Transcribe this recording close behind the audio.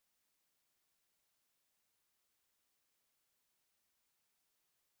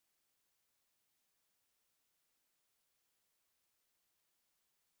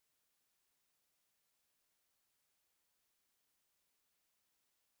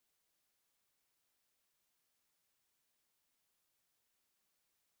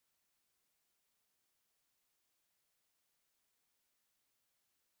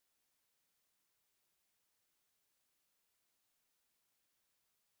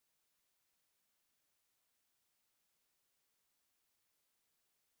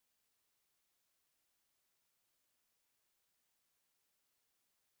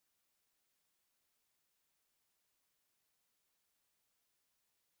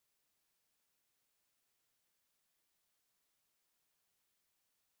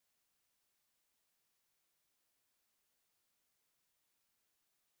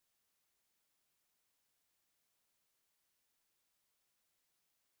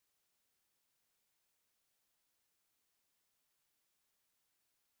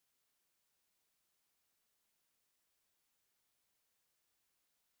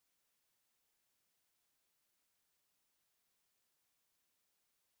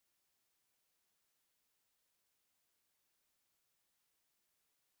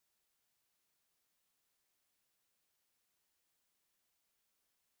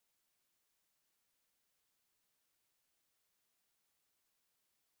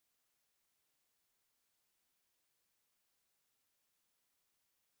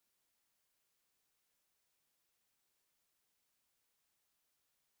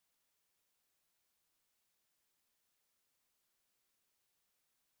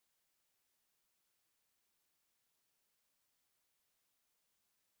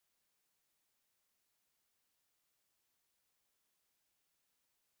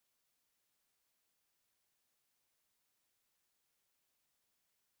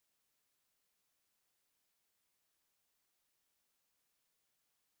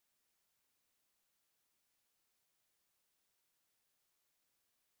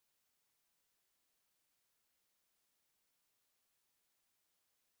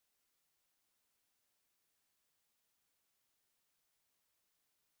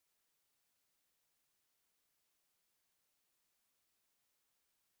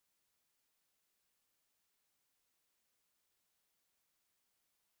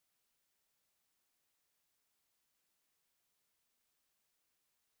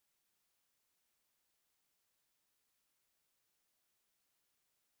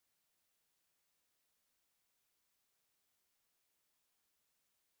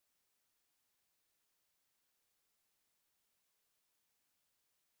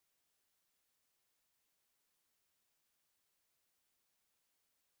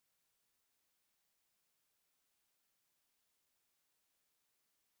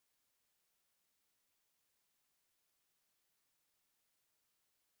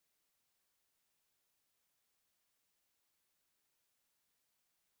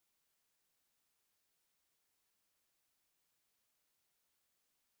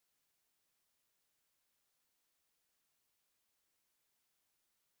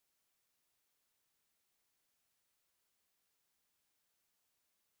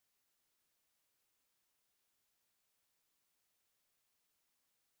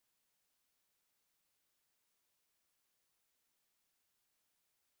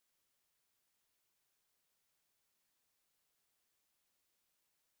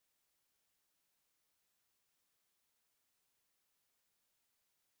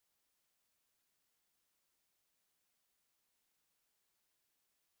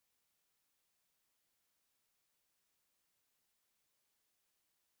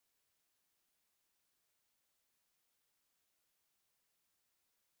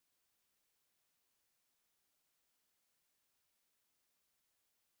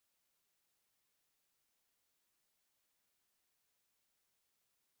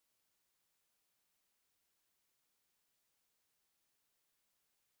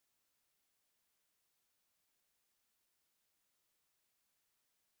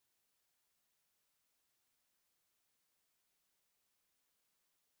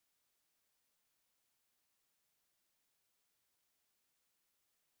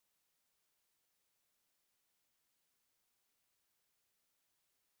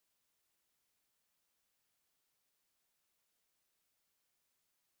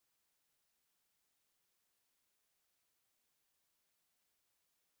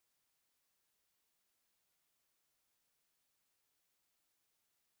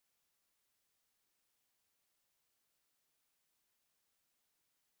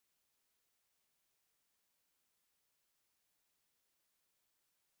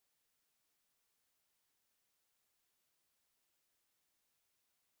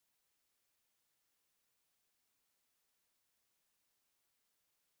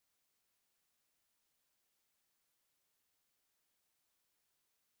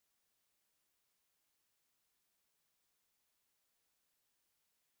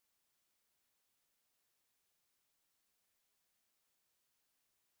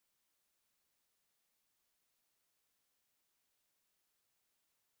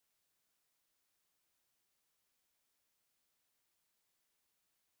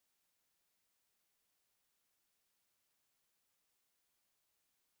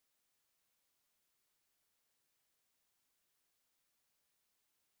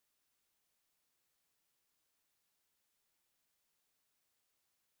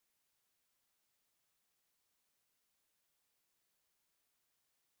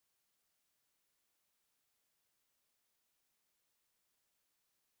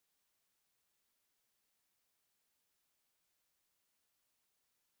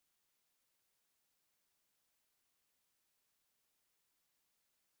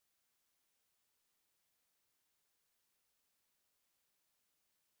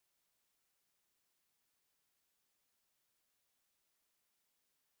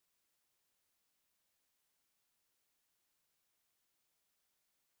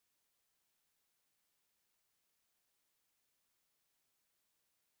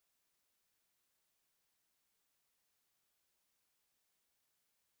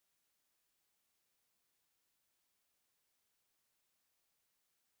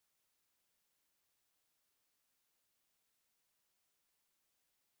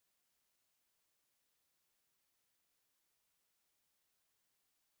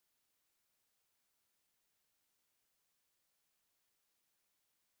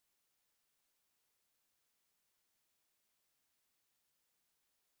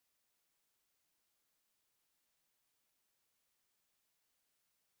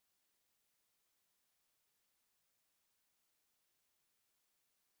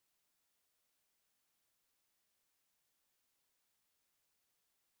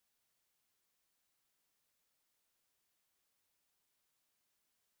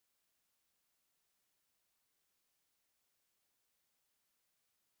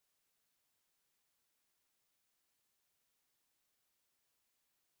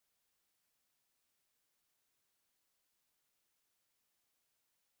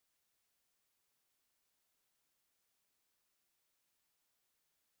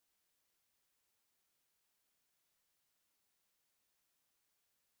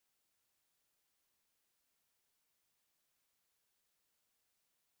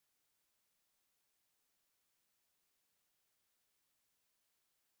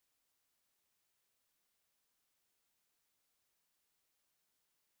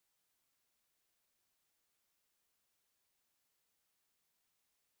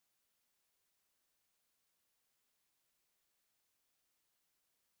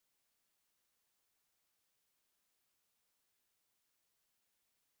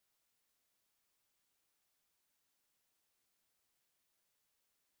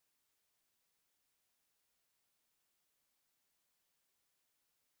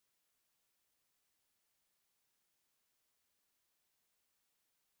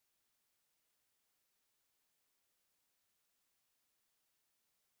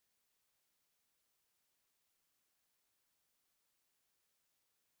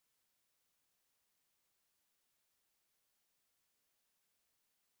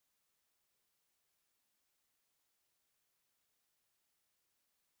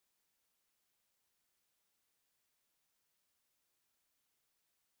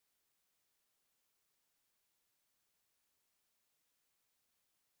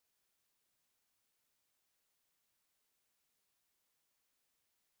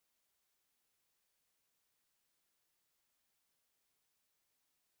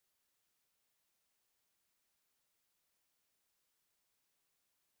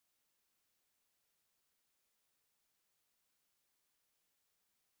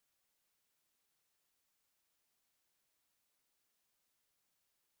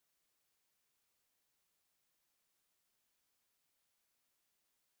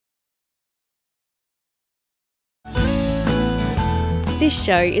This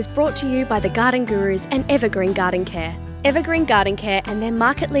show is brought to you by the Garden Gurus and Evergreen Garden Care. Evergreen Garden Care and their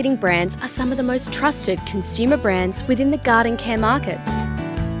market-leading brands are some of the most trusted consumer brands within the garden care market.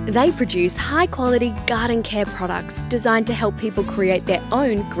 They produce high-quality garden care products designed to help people create their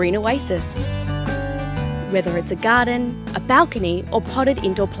own green oasis. Whether it's a garden, a balcony, or potted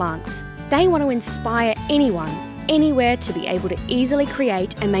indoor plants, they want to inspire anyone, anywhere to be able to easily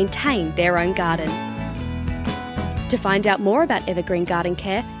create and maintain their own garden. To find out more about Evergreen Garden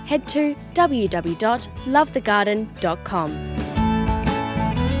Care, head to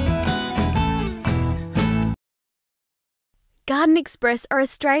www.lovethegarden.com. Garden Express are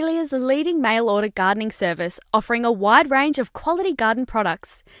Australia's leading mail-order gardening service, offering a wide range of quality garden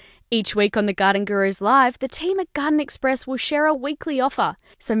products. Each week on the Garden Gurus Live, the team at Garden Express will share a weekly offer.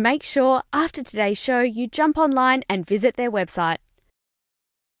 So make sure after today's show you jump online and visit their website.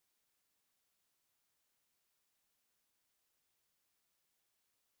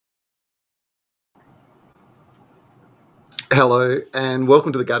 Hello and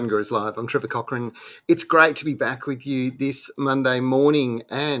welcome to the Garden Gurus Live. I'm Trevor Cochrane. It's great to be back with you this Monday morning,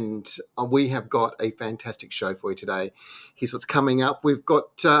 and we have got a fantastic show for you today. Here's what's coming up. We've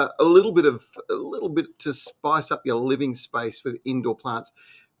got a little bit to spice up your living space with indoor plants.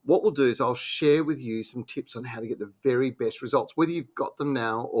 What we'll do is I'll share with you some tips on how to get the very best results, whether you've got them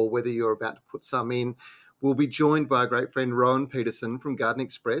now or whether you're about to put some in. We'll be joined by a great friend, Rowan Peterson from Garden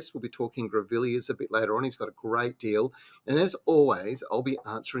Express. We'll be talking GREVILLEAS a bit later on. He's got a great deal. And as always, I'll be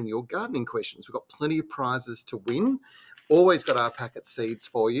answering your gardening questions. We've got plenty of prizes to win. Always got our packet seeds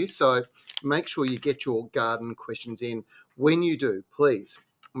for you. So make sure you get your garden questions in. When you do, please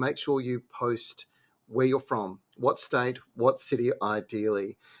make sure you post where you're from, what state, what city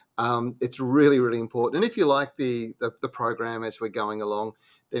ideally. It's really, really important. And if you like the program as we're going along,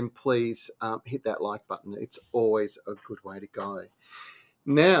 then please hit that like button. It's always a good way to go.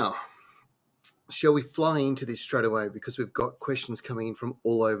 Now, shall we fly into this straight away, because we've got questions coming in from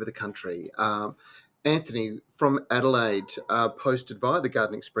all over the country. Anthony from Adelaide posted via the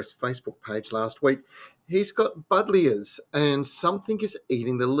Garden Express Facebook page last week. He's got buddleias and something is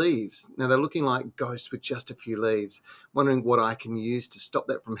eating the leaves. Now, they're looking like ghosts with just a few leaves. Wondering what I can use to stop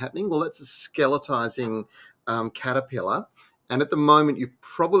that from happening. Well, that's a skeletizing caterpillar. And at the moment, you're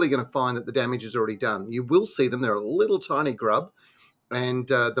probably going to find that the damage is already done. You will see them. They're a little tiny grub. And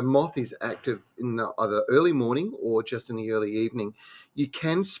the moth is active in the either early morning or just in the early evening. You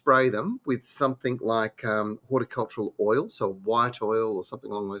can spray them with something like horticultural oil, so white oil or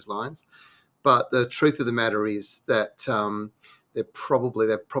something along those lines. But the truth of the matter is that they've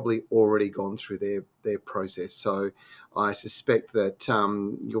probably already gone through their process. So I suspect that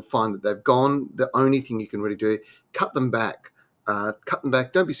you'll find that they've gone. The only thing you can really do, cut them back.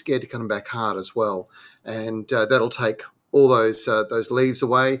 Don't be scared to cut them back hard as well, and that'll take all those leaves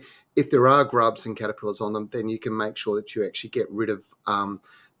away. If there are grubs and caterpillars on them, then you can make sure that you actually get rid of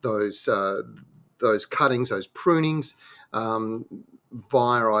those cuttings, those prunings,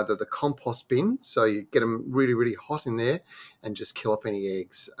 via either the compost bin. So you get them really, really hot in there and just kill off any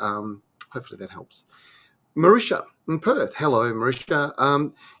eggs. Hopefully that helps. Marisha in Perth. Hello, Marisha.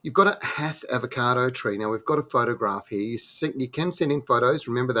 You've got a Hass avocado tree. Now, we've got a photograph here. You can send in photos.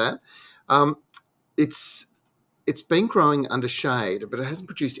 Remember that. It's been growing under shade, but it hasn't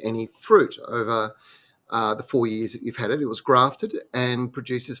produced any fruit over the 4 years that you've had it. It was grafted and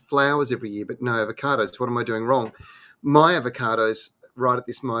produces flowers every year, but no avocados. What am I doing wrong? My avocados right at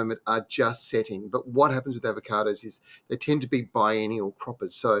this moment are just setting. But what happens with avocados is they tend to be biennial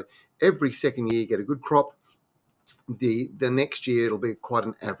croppers. So every second year you get a good crop. The next year it'll be quite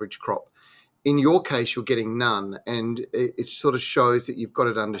an average crop. In your case, you're getting none, and it sort of shows that you've got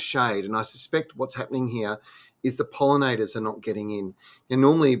it under shade. And I suspect what's happening here is the pollinators are not getting in. And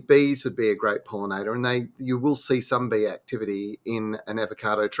normally bees would be a great pollinator, and you will see some bee activity in an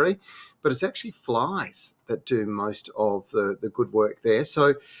avocado tree, but it's actually flies that do most of the good work there.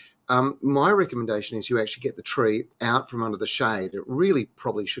 So my recommendation is you actually get the tree out from under the shade. It really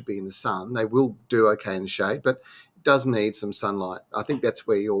probably should be in the sun. They will do okay in the shade, but it does need some sunlight. I think that's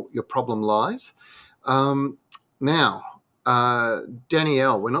where your problem lies. Now,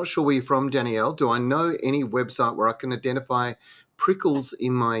 Danielle, we're not sure where you're from, Danielle. Do I know any website where I can identify prickles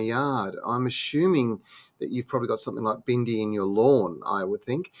in my yard? I'm assuming that you've probably got something like Bindi in your lawn, I would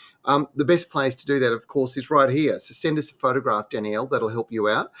think. The best place to do that, of course, is right here. So send us a photograph, Danielle. That'll help you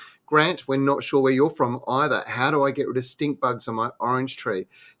out. Grant, we're not sure where you're from either. How do I get rid of stink bugs on my orange tree?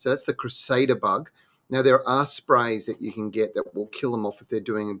 So that's the Crusader bug. Now, there are sprays that you can get that will kill them off if they're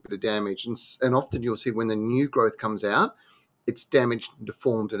doing a bit of damage. And often you'll see when the new growth comes out, it's damaged and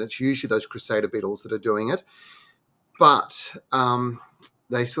deformed, and it's usually those Crusader beetles that are doing it. But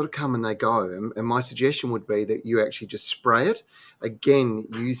they sort of come and they go. And my suggestion would be that you actually just spray it, again,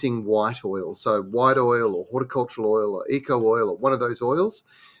 using white oil. So white oil or horticultural oil or eco oil or one of those oils.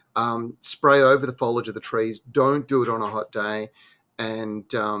 Spray over the foliage of the trees. Don't do it on a hot day, and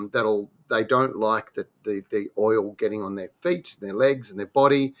they don't like the oil getting on their feet, their legs, and their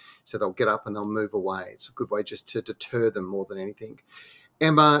body, so they'll get up and they'll move away. It's a good way just to deter them more than anything.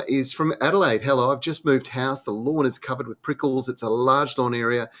 Emma is from Adelaide. Hello, I've just moved house. The lawn is covered with prickles. It's a large lawn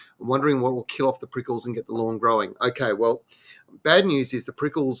area. I'm wondering what will kill off the prickles and get the lawn growing. Okay, well, bad news is the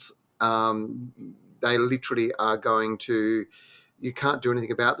prickles, they literally are going to, you can't do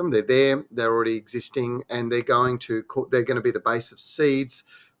anything about them. They're there, they're already existing, and they're going to be the base of seeds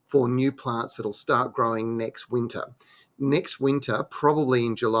for new plants that'll start growing next winter. Next winter, probably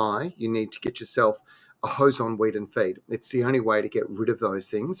in July, you need to get yourself a hose on weed and feed. It's the only way to get rid of those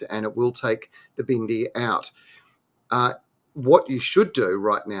things, and it will take the bindi out. What you should do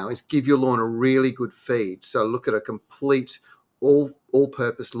right now is give your lawn a really good feed. So look at a complete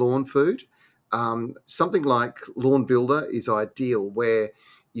all-purpose lawn food. Something like Lawn Builder is ideal, where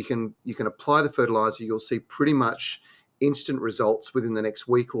you can apply the fertilizer. You'll see pretty much instant results within the next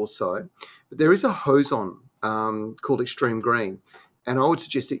week or so. But there is a hose on called Extreme Green, and I would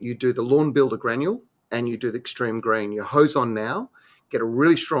suggest that you do the Lawn Builder granule and you do the Extreme Green. You hose on now, get a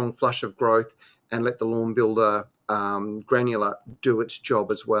really strong flush of growth, and let the Lawn Builder granular do its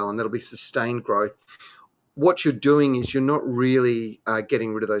job as well, and that'll be sustained growth. What you're doing is you're not really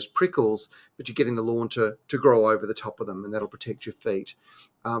getting rid of those prickles, but you're getting the lawn to grow over the top of them, and that'll protect your feet.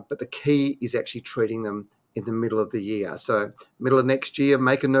 But the key is actually treating them in the middle of the year. So middle of next year,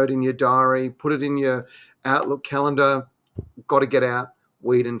 make a note in your diary, put it in your Outlook calendar. Got to get out,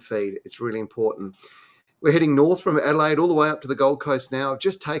 weed and feed. It's really important. We're heading north from Adelaide all the way up to the Gold Coast now. I've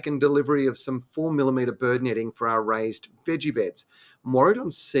just taken delivery of some 4mm bird netting for our raised veggie beds. I'm worried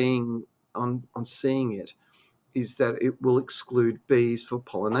on seeing it is that it will exclude bees for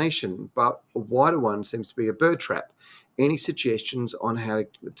pollination, but a wider one seems to be a bird trap. Any suggestions on how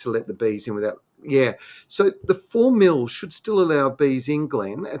to let the bees in without? Yeah, so the 4mm should still allow bees in,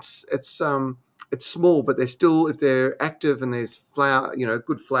 Glenn. It's small, but they're still, if they're active and there's flower,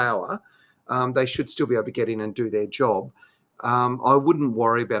 good flower, they should still be able to get in and do their job. I wouldn't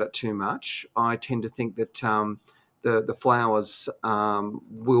worry about it too much. I tend to think that the flowers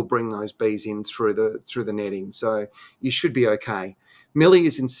will bring those bees in through the netting, so you should be okay. Millie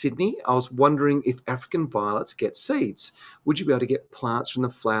is in Sydney. I was wondering if African violets get seeds. Would you be able to get plants from the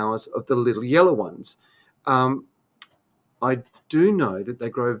flowers of the little yellow ones? I do know that they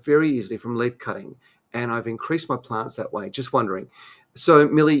grow very easily from leaf cutting, and I've increased my plants that way. Just wondering. So,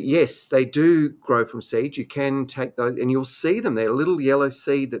 Millie, yes, they do grow from seeds. You can take those, and you'll see them. They're a little yellow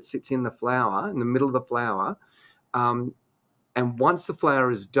seed that sits in the flower, in the middle of the flower. And once the flower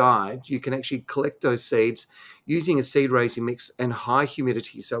has died, you can actually collect those seeds using a seed raising mix and high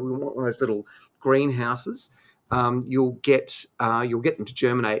humidity. So we want one of those little greenhouses. You'll get them to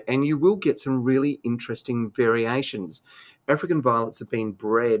germinate, and you will get some really interesting variations. African violets have been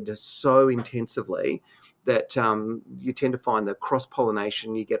bred so intensively that you tend to find the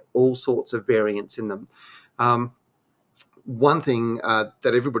cross-pollination. You get all sorts of variants in them. One thing that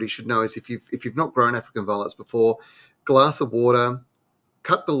everybody should know is if you've not grown African violets before, glass of water,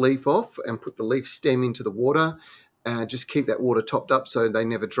 cut the leaf off and put the leaf stem into the water. Just keep that water topped up so they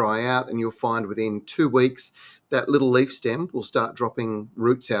never dry out, and you'll find within 2 weeks that little leaf stem will start dropping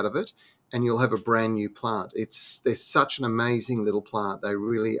roots out of it, and you'll have a brand new plant. They're such an amazing little plant. They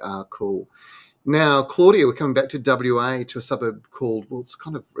really are cool. Now, Claudia, we're coming back to WA, to a suburb called,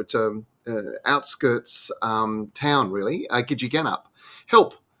 it's outskirts town, really, Gidgegannup.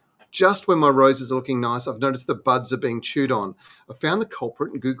 Help. Just when my roses are looking nice, I've noticed the buds are being chewed on. I found the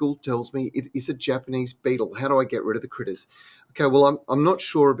culprit, and Google tells me it is a Japanese beetle. How do I get rid of the critters? Okay, well, I'm not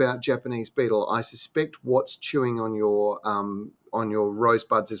sure about Japanese beetle. I suspect what's chewing on your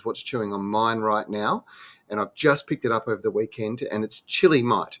rosebuds is what's chewing on mine right now, and I've just picked it up over the weekend, and it's chili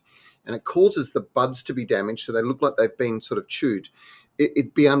mite, and it causes the buds to be damaged, so they look like they've been sort of chewed.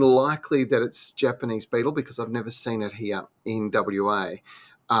 It'd be unlikely that it's Japanese beetle because I've never seen it here in WA.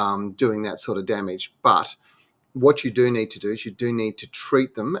 Doing that sort of damage. But what you do need to do is you do need to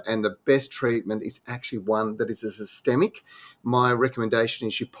treat them, and the best treatment is actually one that is a systemic. My recommendation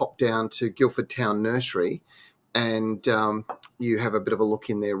is you pop down to Guildford Town Nursery, and you have a bit of a look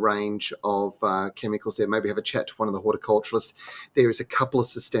in their range of chemicals there. Maybe have a chat to one of the horticulturalists. There is a couple of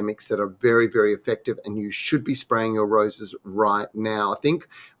systemics that are very, very effective, and you should be spraying your roses right now. I think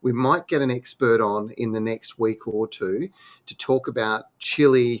we might get an expert on in the next week or two to talk about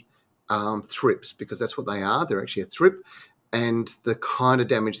chili thrips, because that's what they are. They're actually a thrip. and the kind of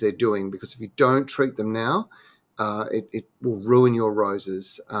damage they're doing, because if you don't treat them now, it will ruin your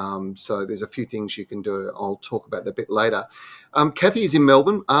roses. So there's a few things you can do. I'll talk about that a bit later. Kathy is in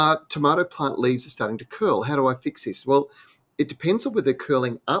Melbourne. Tomato plant leaves are starting to curl. How do I fix this? Well, it depends on whether they're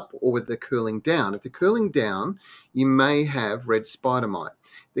curling up or whether they're curling down. If they're curling down, you may have red spider mite.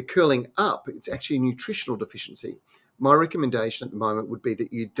 If they're curling up, it's actually a nutritional deficiency. My recommendation at the moment would be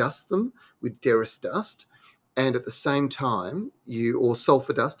that you dust them with Derris dust, and at the same time, or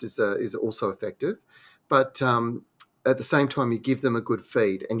sulfur dust is also effective, but at the same time, you give them a good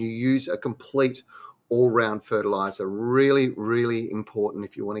feed and you use a complete all-round fertilizer. Really, really important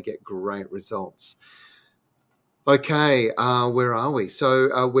if you want to get great results. Okay, where are we?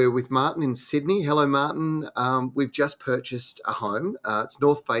 So we're with Martin in Sydney. Hello, Martin. We've just purchased a home. It's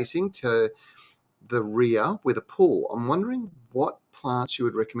north-facing to the rear with a pool. I'm wondering what plants you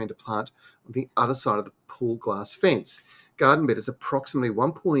would recommend to plant on the other side of the pool glass fence. Garden bed is approximately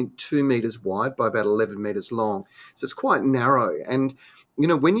 1.2 metres wide by about 11 metres long. So it's quite narrow. And,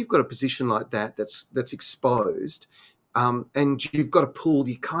 when you've got a position like that that's exposed, and you've got a pool,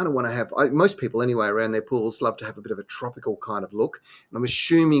 you kind of want to have, most people anyway around their pools love to have a bit of a tropical kind of look. And I'm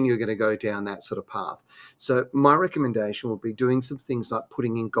assuming you're going to go down that sort of path. So my recommendation would be doing some things like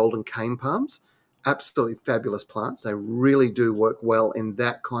putting in golden cane palms. Absolutely fabulous plants. They really do work well in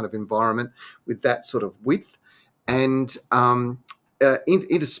that kind of environment with that sort of width. And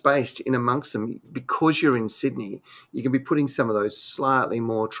interspaced in amongst them, because you're in Sydney, you can be putting some of those slightly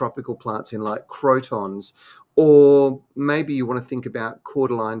more tropical plants in, like crotons, or maybe you want to think about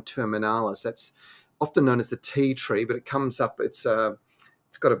Cordyline terminalis. That's often known as the tea tree, but it comes up, it's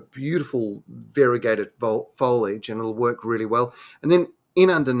got a beautiful variegated foliage, and it'll work really well. And then in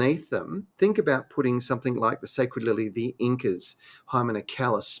underneath them, think about putting something like the sacred lily, the Incas,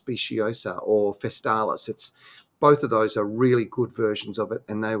 Hymenocallis speciosa, or Festalis. Both of those are really good versions of it,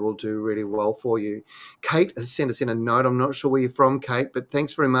 and they will do really well for you. Kate has sent us in a note. I'm not sure where you're from, Kate, but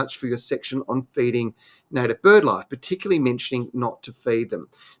thanks very much for your section on feeding native bird life, particularly mentioning not to feed them.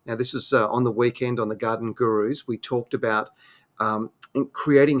 Now, this was on the weekend on the Garden Gurus. We talked about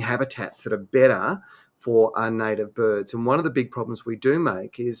creating habitats that are better for our native birds. And one of the big problems we do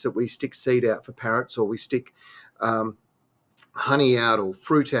make is that we stick seed out for parrots, or we stick honey out or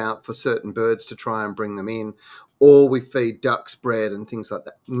fruit out for certain birds to try and bring them in, or we feed ducks bread and things like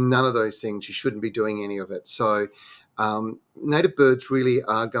that. None of those things. You shouldn't be doing any of it. So native birds really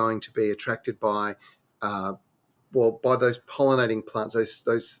are going to be attracted by those pollinating plants,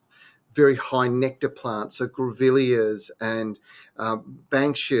 those very high nectar plants, so grevilleas and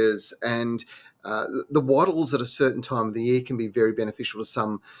banksias, and the wattles at a certain time of the year can be very beneficial to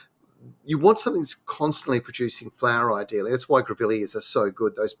some. You want something that's constantly producing flower, ideally. That's why grevilleas are so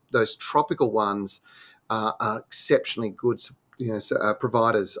good. Those tropical ones are exceptionally good,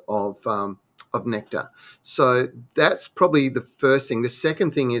 providers of nectar. So that's probably the first thing. The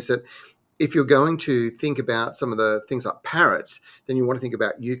second thing is that if you're going to think about some of the things like parrots, then you want to think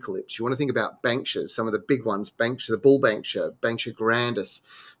about eucalypts. You want to think about banksias, some of the big ones, the bull banksia, Banksia grandis.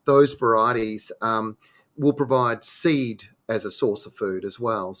 Those varieties will provide seed as a source of food as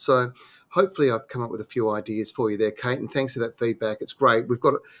well. So hopefully I've come up with a few ideas for you there, Kate, and thanks for that feedback. It's great. We've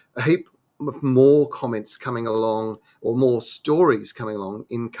got a heap of more comments coming along, or more stories coming along,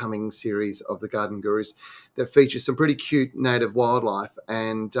 incoming series of the Garden Gurus that features some pretty cute native wildlife.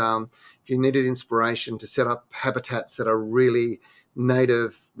 And if you needed inspiration to set up habitats that are really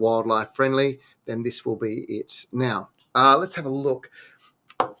native wildlife friendly, then this will be it. Now, let's have a look.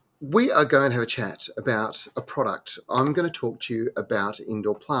 We are going to have a chat about a product. I'm going to talk to you about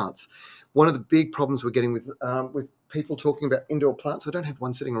indoor plants. One of the big problems we're getting with people talking about indoor plants, I don't have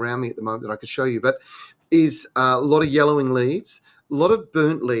one sitting around me at the moment that I could show you, but is a lot of yellowing leaves, a lot of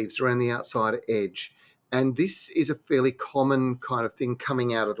burnt leaves around the outside edge. And this is a fairly common kind of thing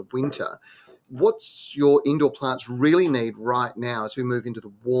coming out of the winter. What's your indoor plants really need right now as we move into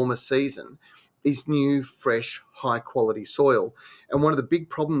the warmer season is new, fresh, high-quality soil. And one of the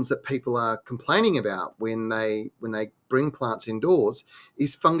big problems that people are complaining about when they bring plants indoors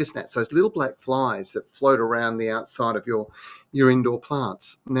is fungus gnats, those little black flies that float around the outside of your indoor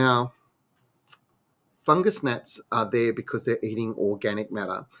plants. Now, fungus gnats are there because they're eating organic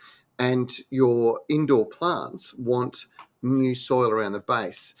matter, and your indoor plants want new soil around the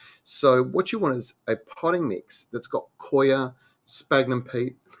base. So what you want is a potting mix that's got coir, sphagnum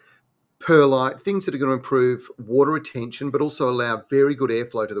peat, perlite, things that are going to improve water retention, but also allow very good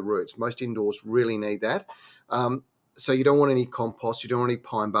airflow to the roots. Most indoors really need that. So you don't want any compost, you don't want any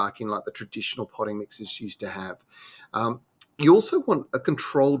pine bark in like the traditional potting mixes used to have. You also want a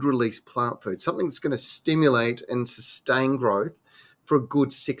controlled release plant food, something that's going to stimulate and sustain growth for a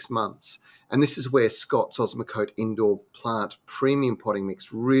good 6 months. And this is where Scott's Osmocote Indoor Plant Premium Potting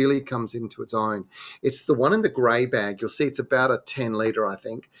Mix really comes into its own. It's the one in the grey bag. You'll see it's about a 10 litre, I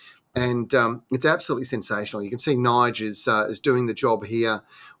think. And it's absolutely sensational. You can see Nige is doing the job here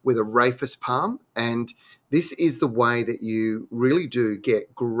with a Rafus palm. And this is the way that you really do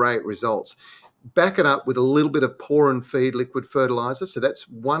get great results. Back it up with a little bit of pour and feed liquid fertilizer. So that's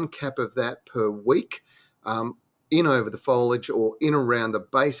 1 cap of that per week, in over the foliage or in around the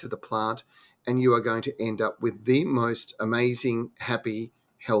base of the plant. And you are going to end up with the most amazing, happy,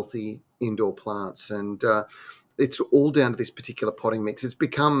 healthy indoor plants. And it's all down to this particular potting mix.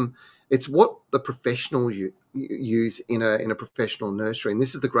 It's what the professional use in a professional nursery. And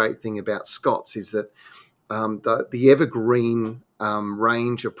this is the great thing about Scott's, is that the evergreen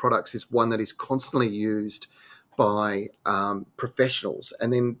range of products is one that is constantly used by professionals.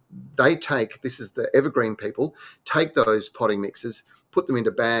 And then this is the evergreen people, take those potting mixes, put them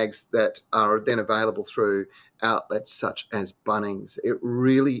into bags that are then available through outlets such as Bunnings. It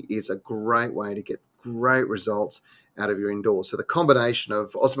really is a great way to get great results out of your indoors. So the combination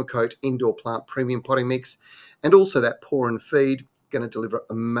of Osmocote Indoor Plant Premium Potting Mix and also that pour and feed, going to deliver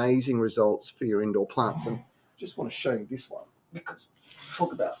amazing results for your indoor plants. And I just want to show you this one, because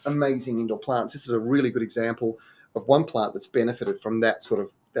talk about amazing indoor plants. This is a really good example of one plant that's benefited from that sort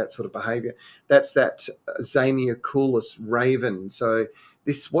of behavior. That's that Zamiaculus raven. So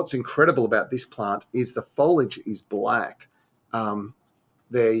what's incredible about this plant is the foliage is black.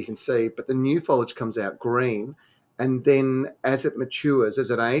 There you can see, but the new foliage comes out green, and then as it matures, as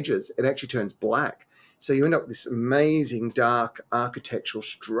it ages, it actually turns black. So you end up with this amazing dark architectural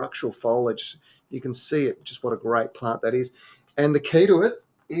structural foliage. You can see it, just what a great plant that is. And the key to it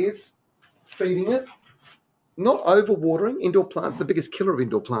is feeding it, not overwatering. Indoor plants, the biggest killer of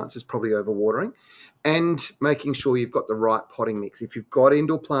indoor plants is probably overwatering, and making sure you've got the right potting mix. If you've got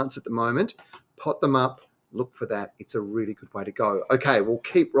indoor plants at the moment, pot them up. Look for that. It's a really good way to go. Okay, we'll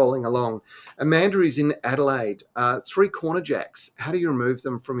keep rolling along. Amanda is in Adelaide. 3 corner jacks. How do you remove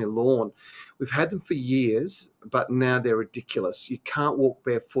them from your lawn? We've had them for years, but now they're ridiculous. You can't walk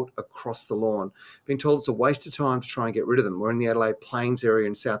barefoot across the lawn. Been told it's a waste of time to try and get rid of them. We're in the Adelaide Plains area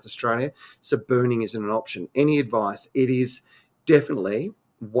in South Australia, so burning isn't an option. Any advice? It is definitely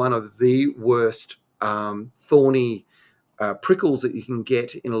one of the worst thorny prickles that you can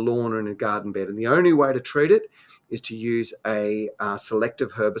get in a lawn or in a garden bed. And the only way to treat it is to use a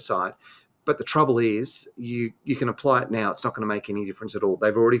selective herbicide. But the trouble is, you can apply it now. It's not going to make any difference at all.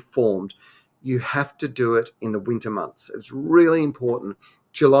 They've already formed. You have to do it in the winter months. It's really important.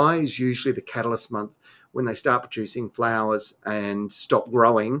 July is usually the catalyst month when they start producing flowers and stop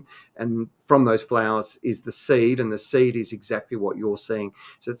growing. And from those flowers is the seed, and the seed is exactly what you're seeing.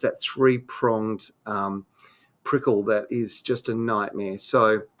 So it's that 3-pronged prickle that is just a nightmare.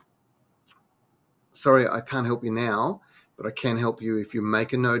 So sorry, I can't help you now, but I can help you if you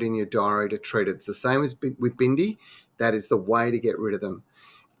make a note in your diary to treat it. It's the same as with Bindi. That is the way to get rid of them.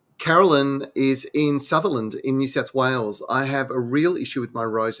 Carolyn is in Sutherland in New South Wales. I have a real issue with my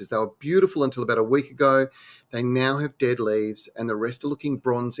roses. They were beautiful until about a week ago. They now have dead leaves, and the rest are looking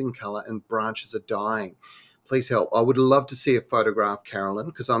bronze in colour, and branches are dying. Please help. I would love to see a photograph, Carolyn,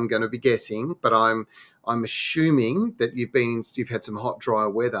 because I'm going to be guessing, but I'm assuming that you've had some hot, dry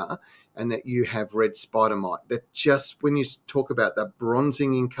weather and that you have red spider mite. That just when you talk about that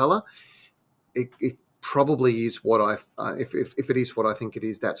bronzing in colour, it probably is what if it is what I think it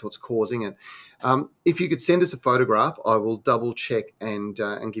is, that's what's causing it. If you could send us a photograph, I will double check and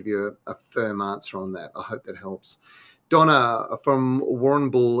give you a firm answer on that. I hope that helps. Donna from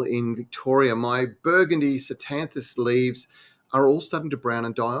Warrnambool in Victoria. My burgundy Satanthus leaves are all starting to brown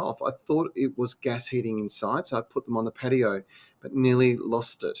and die off. I thought it was gas heating inside, so I put them on the patio, but nearly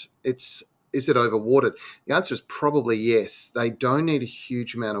lost it. Is it overwatered? The answer is probably yes. They don't need a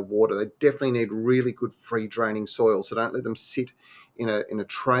huge amount of water. They definitely need really good free draining soil, so don't let them sit in a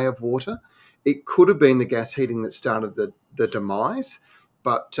tray of water. It could have been the gas heating that started the demise,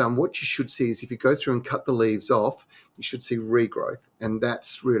 but what you should see is if you go through and cut the leaves off, you should see regrowth, and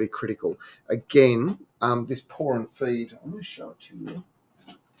that's really critical. Again, this pour and feed, I'm going to show it to you.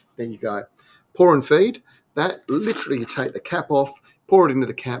 There you go. Pour and feed. That literally, you take the cap off, pour it into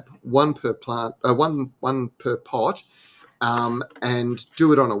the cap, one per plant, one per pot, and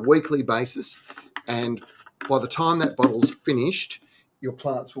do it on a weekly basis. And by the time that bottle's finished, your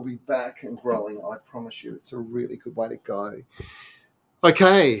plants will be back and growing. I promise you, it's a really good way to go.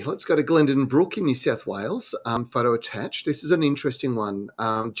 Okay, let's go to Glendon Brook in New South Wales. Photo attached. This is an interesting one.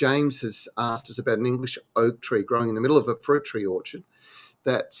 James has asked us about an English oak tree growing in the middle of a fruit tree orchard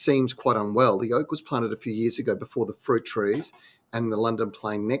that seems quite unwell. The oak was planted a few years ago before the fruit trees and the London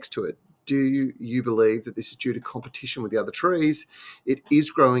plane next to it. Do you believe that this is due to competition with the other trees? It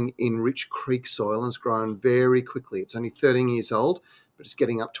is growing in rich creek soil and has grown very quickly. It's only 13 years old, but it's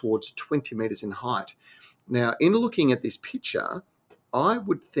getting up towards 20 metres in height. Now, in looking at this picture, I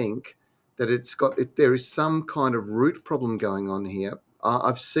would think that there is some kind of root problem going on here.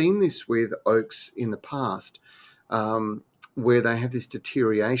 I've seen this with oaks in the past, where they have this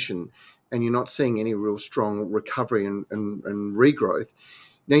deterioration and you're not seeing any real strong recovery and regrowth.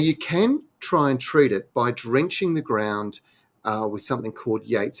 Now, you can try and treat it by drenching the ground with something called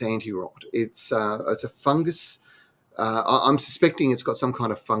Yates anti-rot. It's a fungus. I'm suspecting it's got some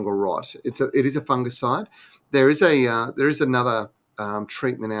kind of fungal rot. It is a fungicide. There is another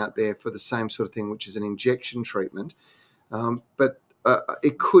treatment out there for the same sort of thing, which is an injection treatment. But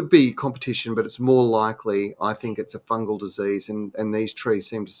it could be competition, but it's more likely, I think, it's a fungal disease, and these trees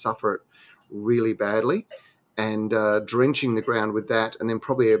seem to suffer it really badly. And drenching the ground with that, and then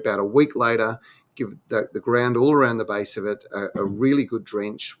probably about a week later, give the ground all around the base of it a really good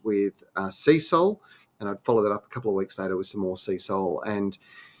drench with sea salt, and I'd follow that up a couple of weeks later with some more sea salt. And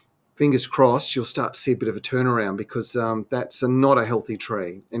fingers crossed, you'll start to see a bit of a turnaround, because that's not a healthy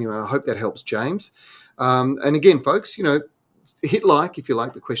tree. Anyway, I hope that helps, James. And again, folks, hit like if you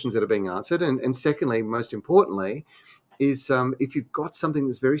like the questions that are being answered. And secondly, most importantly, is if you've got something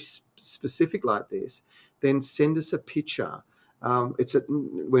that's very specific like this, then send us a picture.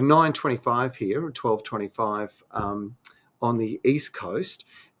 We're 9:25 here, or 12:25 on the East Coast,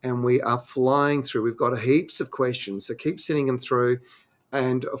 and we are flying through. We've got heaps of questions, so keep sending them through.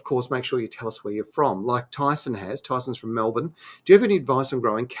 And of course, make sure you tell us where you're from, like Tyson has. Tyson's from Melbourne. Do you have any advice on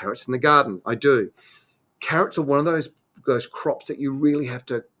growing carrots in the garden? I do. Carrots are one of those crops that you really have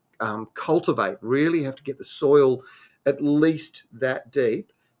to cultivate, really have to get the soil at least that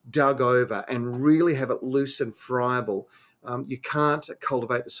deep, dug over, and really have it loose and friable. You can't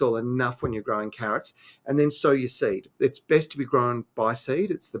cultivate the soil enough when you're growing carrots. And then sow your seed. It's best to be grown by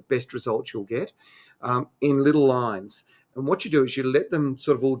seed. It's the best result you'll get in little lines. And what you do is you let them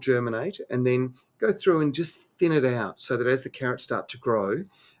sort of all germinate, and then go through and just thin it out, so that as the carrots start to grow,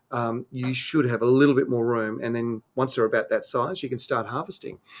 you should have a little bit more room. And then once they're about that size, you can start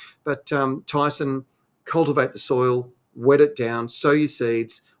harvesting. But Tyson, cultivate the soil, wet it down, sow your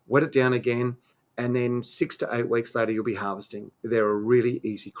seeds, wet it down again, and then 6 to 8 weeks later, you'll be harvesting. They're a really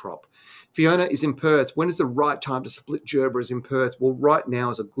easy crop. Fiona is in Perth. When is the right time to split gerbers in Perth? Well, right now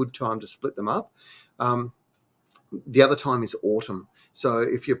is a good time to split them up. The other time is autumn. So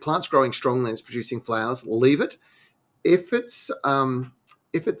if your plant's growing strongly and it's producing flowers, leave it. If it's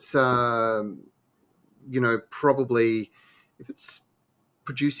probably if it's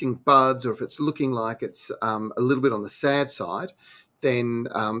producing buds, or if it's looking like it's a little bit on the sad side, then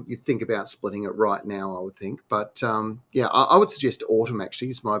you think about splitting it right now, I would think. But I would suggest autumn actually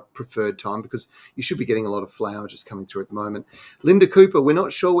is my preferred time, because you should be getting a lot of flower just coming through at the moment. Linda Cooper, we're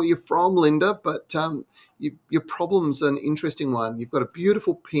not sure where you're from, Linda, but your problem's an interesting one. You've got a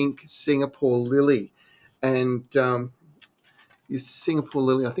beautiful pink Singapore lily, and your Singapore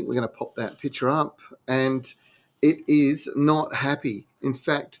lily, I think we're going to pop that picture up, and it is not happy. In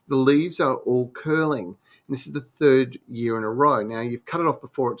fact, the leaves are all curling. This is the third year in a row. Now, you've cut it off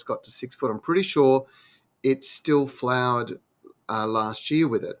before it's got to 6 foot. I'm pretty sure it still flowered last year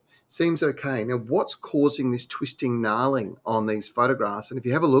with it. Seems okay. Now, what's causing this twisting gnarling on these photographs? And if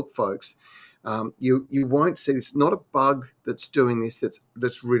you have a look, folks, you won't see this. Not a bug that's doing this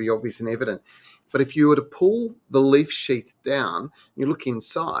that's really obvious and evident. But if you were to pull the leaf sheath down, you look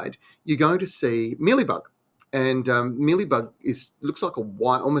inside, you're going to see mealybug. And mealybug looks like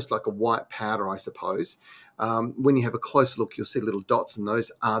almost like a white powder, I suppose. When you have a closer look, you'll see little dots, and those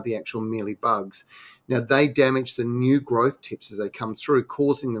are the actual mealybugs. Now, they damage the new growth tips as they come through,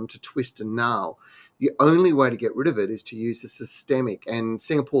 causing them to twist and gnarl. The only way to get rid of it is to use the systemic. And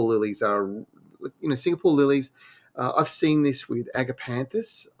Singapore lilies I've seen this with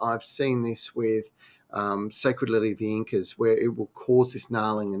agapanthus. I've seen this with sacred lily of the Incas, where it will cause this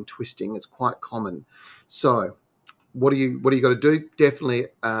gnarling and twisting. It's quite common. So what do you got to do? Definitely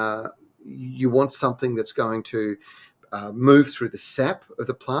you want something that's going to move through the sap of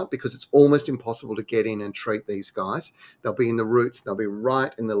the plant, because it's almost impossible to get in and treat these guys. They'll be in the roots. They'll be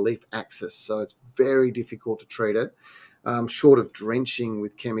right in the leaf axis. So it's very difficult to treat it, short of drenching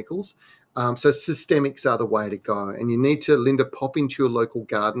with chemicals. So systemics are the way to go. And you need to, Linda, pop into your local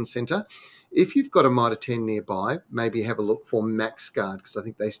garden centre. If you've got a Mitre 10 nearby, maybe have a look for Max Guard, because I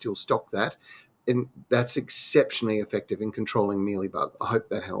think they still stock that. And that's exceptionally effective in controlling mealybug. I hope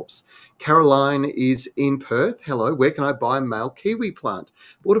that helps. Caroline is in Perth. Hello, where can I buy a male kiwi plant?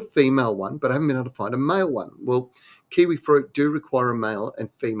 Bought a female one, but I haven't been able to find a male one. Well, kiwi fruit do require a male and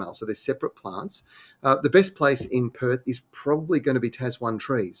female, so they're separate plants. The best place in Perth is probably going to be Tas1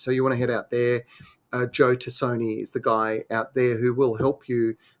 Trees. So you want to head out there. Joe Tassoni is the guy out there who will help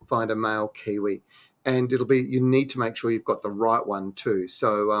you find a male kiwi. And you need to make sure you've got the right one too.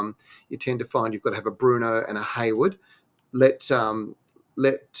 So you tend to find you've got to have a Bruno and a Hayward. Let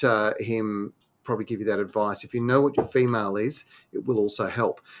him probably give you that advice. If you know what your female is, it will also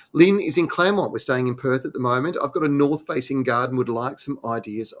help. Lynn is in Claremont. We're staying in Perth at the moment. I've got a north-facing garden, would like some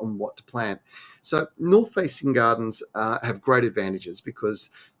ideas on what to plant. So north-facing gardens have great advantages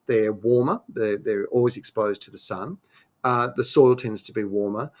because they're warmer. They're always exposed to the sun. The soil tends to be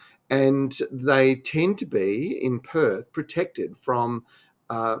warmer, and they tend to be in Perth protected from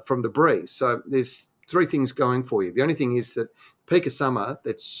the breeze. So there's three things going for you. The only thing is that peak of summer,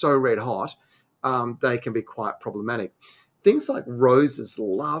 that's so red hot, they can be quite problematic. Things like roses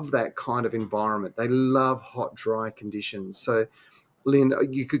love that kind of environment. They love hot, dry conditions. So, Lynn,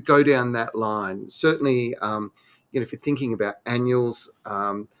 you could go down that line. Certainly, if you're thinking about annuals,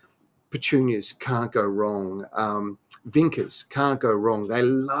 petunias can't go wrong. Vincas can't go wrong. They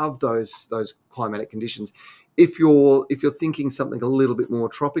love those climatic conditions. If you're thinking something a little bit more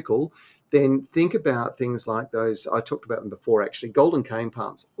tropical, then think about things like those. I talked about them before, actually. Golden cane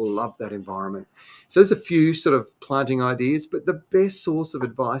palms love that environment. So there's a few sort of planting ideas, but the best source of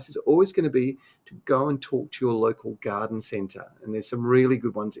advice is always going to be to go and talk to your local garden centre. And there's some really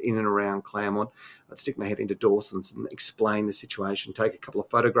good ones in and around Claremont. I'd stick my head into Dawson's and explain the situation, take a couple of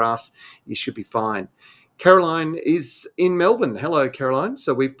photographs. You should be fine. Caroline is in Melbourne. Hello, Caroline.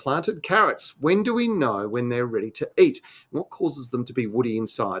 So we've planted carrots. When do we know when they're ready to eat? What causes them to be woody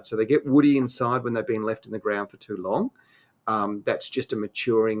inside? So they get woody inside when they've been left in the ground for too long. That's just a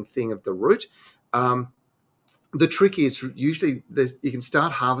maturing thing of the root. The trick is usually you can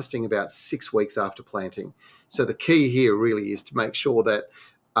start harvesting about 6 weeks after planting. So the key here really is to make sure that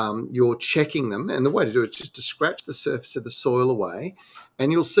you're checking them. And the way to do it is just to scratch the surface of the soil away.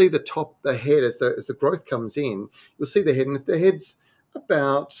 And you'll see the head as the growth comes in. You'll see the head, and if the head's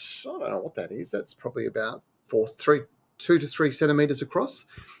about, I don't know what that is. That's probably about 2 to 3 centimeters across.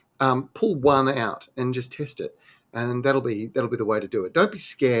 Pull one out and just test it, and that'll be the way to do it. Don't be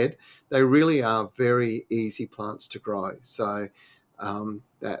scared. They really are very easy plants to grow. So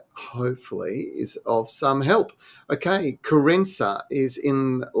that hopefully is of some help. Okay, Carenza is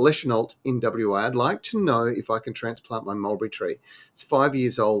in Leschenault in WA. I'd like to know if I can transplant my mulberry tree. It's 5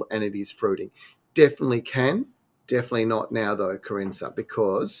 years old and it is fruiting. Definitely can. Definitely not now though, Carenza,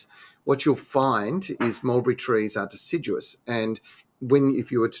 because what you'll find is mulberry trees are deciduous, and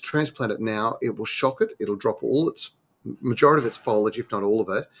if you were to transplant it now, it will shock it. It'll drop majority of its foliage, if not all of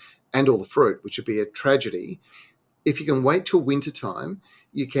it, and all the fruit, which would be a tragedy. If you can wait till winter time,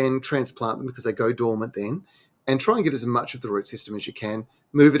 you can transplant them because they go dormant then, and try and get as much of the root system as you can.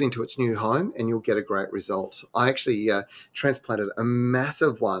 Move it into its new home, and you'll get a great result. I actually transplanted a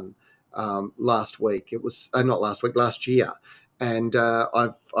massive one last week. It was not last week, last year. And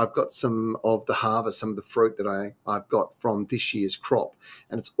I've got some of the harvest, some of the fruit that I've got from this year's crop.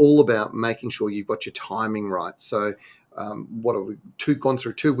 And it's all about making sure you've got your timing right. So what have we gone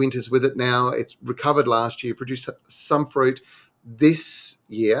through 2 winters with it now? It's recovered last year, produced some fruit. This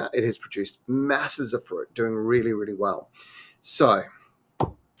year it has produced masses of fruit, doing really, really well. So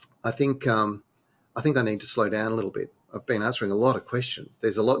I think I need to slow down a little bit. I've been answering a lot of questions.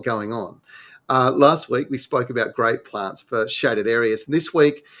 There's a lot going on. Last week, we spoke about great plants for shaded areas. This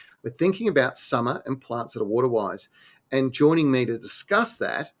week, we're thinking about summer and plants that are water-wise. And joining me to discuss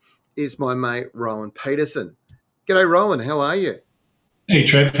that is my mate, Rowan Peterson. G'day, Rowan. How are you? Hey,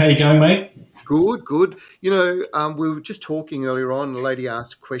 Trev. How you going, mate? Good. We were just talking earlier on. A lady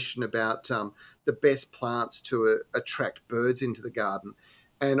asked a question about the best plants to attract birds into the garden.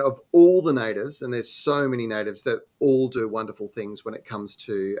 And of all the natives, and there's so many natives that all do wonderful things when it comes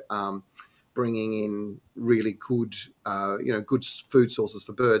to bringing in really good, good food sources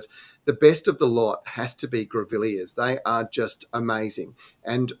for birds. The best of the lot has to be grevilleas. They are just amazing.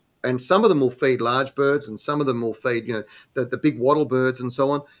 And some of them will feed large birds, and some of them will feed, the big wattle birds and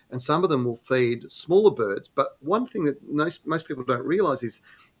so on. And some of them will feed smaller birds. But one thing that most people don't realize is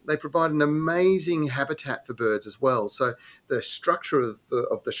they provide an amazing habitat for birds as well. So the structure of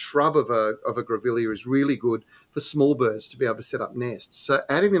the shrub of a grevillea is really good for small birds to be able to set up nests. So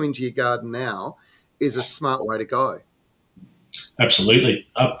adding them into your garden now is a smart way to go. Absolutely,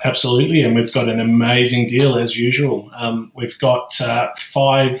 absolutely, and we've got an amazing deal as usual. We've got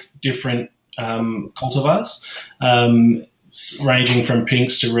 5 different cultivars, ranging from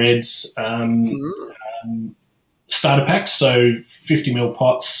pinks to reds. Starter packs, so 50 ml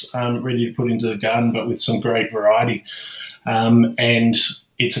pots ready to put into the garden, but with some great variety. And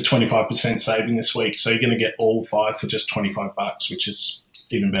it's a 25% saving this week, so you're going to get all 5 for just $25, which is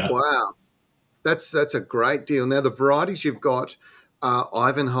even better. Wow, that's a great deal. Now the varieties you've got are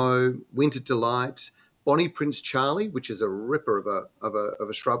Ivanhoe, Winter Delight, Bonnie Prince Charlie, which is a ripper of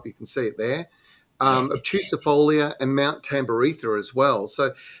a shrub. You can see it there. Obtusifolia and Mount Tamboretha as well.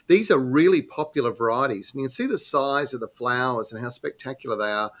 So these are really popular varieties. And you can see the size of the flowers and how spectacular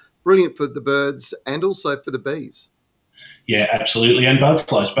they are. Brilliant for the birds and also for the bees. Yeah, absolutely. And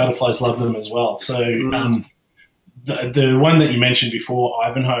butterflies. Butterflies love them as well. So the one that you mentioned before,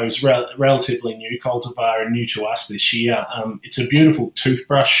 Ivanhoe, is relatively new cultivar and new to us this year. It's a beautiful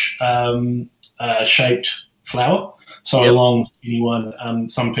toothbrush shaped flower. So a long, skinny one.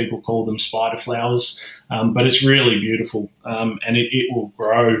 Some people call them spider flowers, but it's really beautiful, and it will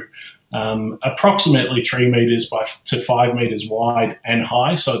grow approximately 3 meters to 5 meters wide and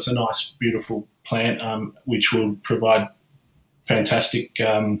high. So it's a nice, beautiful plant, which will provide fantastic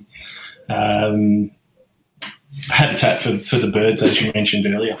habitat for the birds, as you mentioned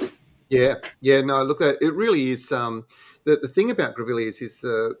earlier. Yeah. No, look, it really is. The thing about grevilleas is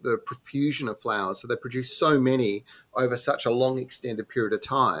the profusion of flowers. So they produce so many over such a long, extended period of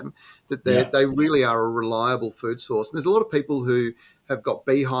time that they really are a reliable food source. And there's a lot of people who have got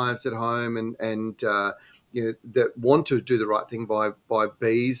beehives at home and that want to do the right thing by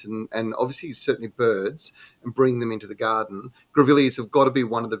bees and obviously certainly birds and bring them into the garden. Grevilleas have got to be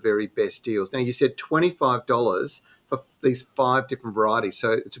one of the very best deals. Now, you said $25 for these 5 different varieties.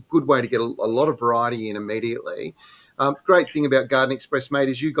 So it's a good way to get a lot of variety in immediately. Great thing about Garden Express, mate,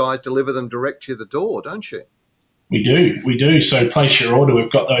 is you guys deliver them direct to the door, don't you? We do. So place your order.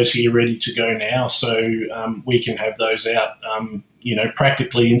 We've got those here ready to go now, so we can have those out,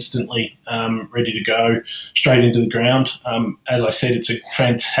 practically instantly, ready to go straight into the ground. As I said, it's a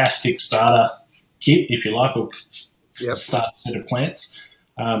fantastic starter kit, if you like, or starter set of plants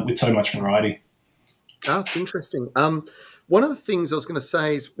with so much variety. Oh, it's interesting. One of the things I was going to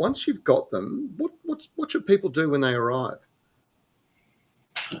say is once you've got them, what should people do when they arrive?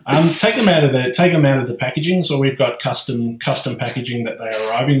 Take them out of the packaging. So we've got custom packaging that they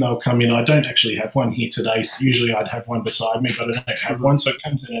arrive in. They'll come in. I don't actually have one here today. Usually I'd have one beside me, but I don't have one. So it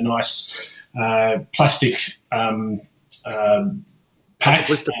comes in a nice plastic pack.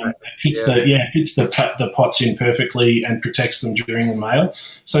 Fits the pots in perfectly and protects them during the mail.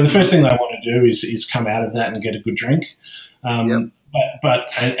 So the first thing they want to do is come out of that and get a good drink. And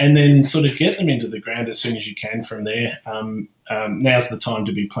then sort of get them into the ground as soon as you can from there. Now's the time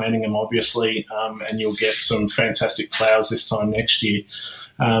to be planting them, obviously, and you'll get some fantastic flowers this time next year.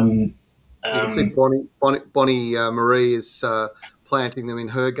 You can see Bonnie Marie is planting them in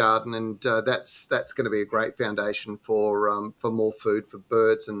her garden, and that's going to be a great foundation for more food for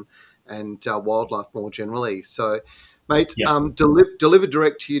birds and wildlife more generally. So, mate, delivered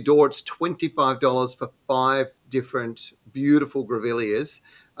direct to your door. It's $25 for 5 different beautiful grevilleas.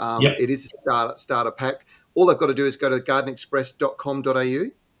 It is a starter pack. All they've got to do is go to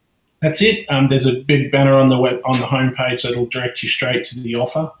gardenexpress.com.au. That's it. There's a big banner on the homepage that'll direct you straight to the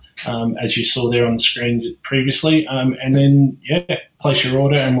offer, as you saw there on the screen previously. And then place your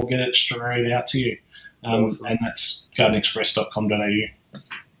order and we'll get it straight out to you. Awesome. And that's gardenexpress.com.au.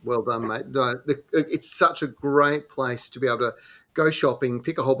 Well done, mate. No, it's such a great place to be able to go shopping,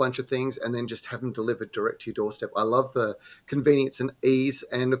 pick a whole bunch of things, and then just have them delivered direct to your doorstep. I love the convenience and ease.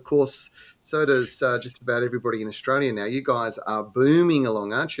 And, of course, so does just about everybody in Australia now. You guys are booming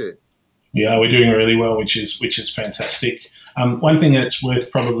along, aren't you? Yeah, we're doing really well, which is fantastic. One thing that's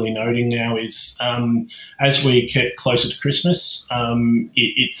worth probably noting now is as we get closer to Christmas,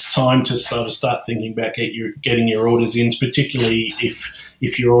 it's time to start thinking about getting your orders in, particularly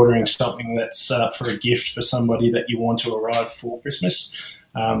if you're ordering something that's for a gift for somebody that you want to arrive for Christmas.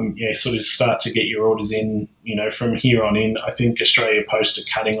 Sort of start to get your orders in, from here on in. I think Australia Post are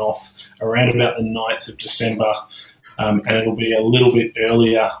cutting off around about the 9th of December. And it'll be a little bit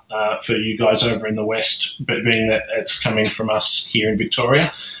earlier for you guys over in the West, but being that it's coming from us here in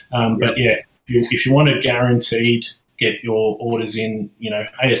Victoria. If you want to guaranteed get your orders in,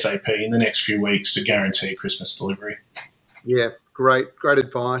 ASAP in the next few weeks to guarantee Christmas delivery. Yeah, great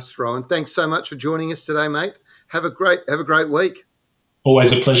advice, Rowan. Thanks so much for joining us today, mate. Have a great week.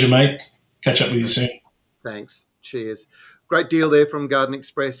 Always a pleasure, mate. Catch up with you soon. Thanks. Cheers. Great deal there from Garden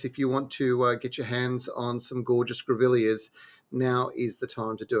Express. If you want to get your hands on some gorgeous grevilleas, now is the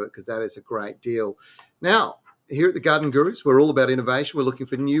time to do it, because that is a great deal. Now, here at the Garden Gurus, we're all about innovation. We're looking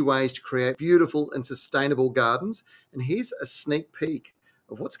for new ways to create beautiful and sustainable gardens. And here's a sneak peek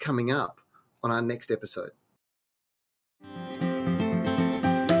of what's coming up on our next episode.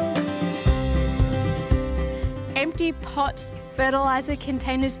 Empty pots, fertilizer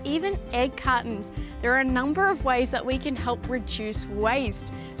containers, even egg cartons. There are a number of ways that we can help reduce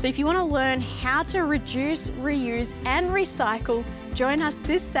waste. So if you want to learn how to reduce, reuse and recycle, join us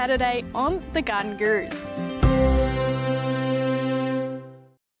this Saturday on The Garden Gurus.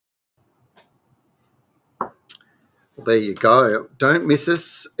 There you go. Don't miss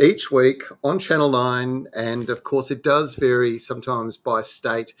us each week on Channel 9. And of course, it does vary sometimes by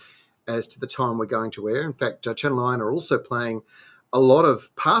state as to the time we're going to air. In fact, Channel 9 are also playing a lot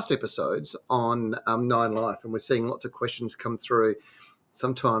of past episodes on 9 Life, and we're seeing lots of questions come through.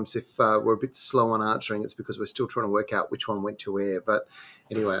 Sometimes if we're a bit slow on answering, it's because we're still trying to work out which one went to air. But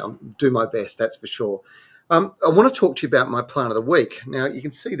anyway, I'll do my best, that's for sure. I want to talk to you about my plant of the week. Now, you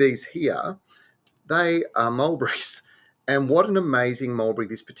can see these here. They are mulberries. And what an amazing mulberry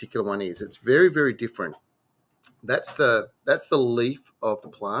this particular one is. It's very, very different. That's the leaf of the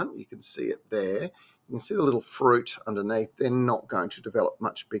plant. You can see it there. You can see the little fruit underneath. They're not going to develop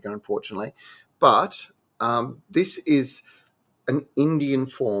much bigger, unfortunately. But this is an Indian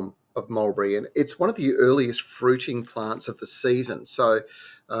form of mulberry, and it's one of the earliest fruiting plants of the season. So,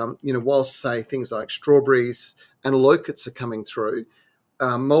 whilst, say, things like strawberries and locusts are coming through,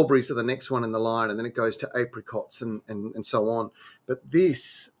 mulberries are the next one in the line, and then it goes to apricots and so on. But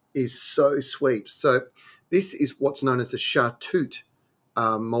this is so sweet. So this is what's known as a chartreuse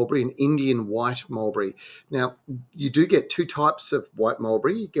mulberry, an Indian white mulberry. Now, you do get two types of white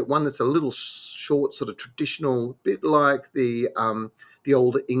mulberry. You get one that's a little short, sort of traditional, bit like the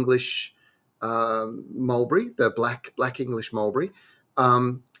old English mulberry, the black English mulberry.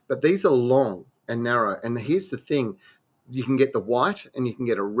 But these are long and narrow. And here's the thing. You can get the white and you can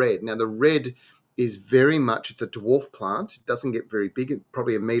get a red. Now, the red is very much, it's a dwarf plant. It doesn't get very big,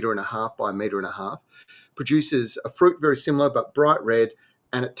 probably 1.5 meters by 1.5 meters. Produces a fruit very similar, but bright red,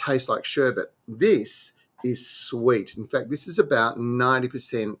 and it tastes like sherbet. This is sweet. In fact, this is about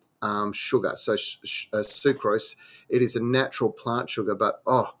 90% sugar, so sucrose. It is a natural plant sugar, but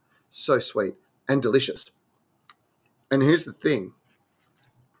so sweet and delicious. And here's the thing.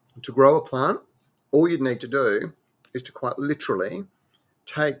 To grow a plant, all you'd need to do is to quite literally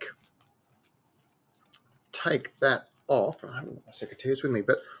take that off. I haven't got my secateurs with me,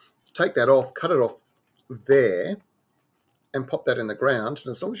 but take that off, cut it off there, and pop that in the ground.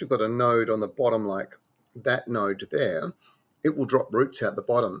 And as long as you've got a node on the bottom like that node there, it will drop roots out the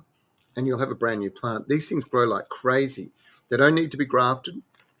bottom and you'll have a brand new plant. These things grow like crazy. They don't need to be grafted.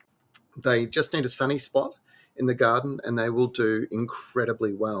 They just need a sunny spot in the garden and they will do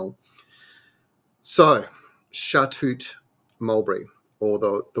incredibly well. So, chartreuse mulberry, or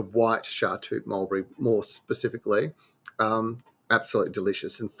the white chartreuse mulberry more specifically, absolutely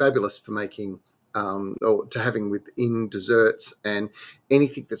delicious and fabulous for making or to having within desserts and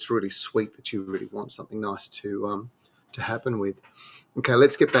anything that's really sweet that you really want something nice to happen with. Okay,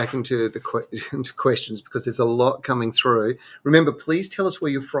 let's get back into into questions, because there's a lot coming through. Remember, please tell us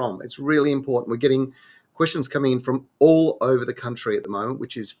where you're from. It's really important. We're getting questions coming in from all over the country at the moment,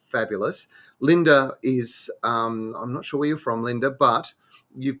 which is fabulous. Linda is, I'm not sure where you're from, Linda, but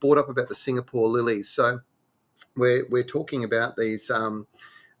you've brought up about the Singapore lilies. So we're talking about these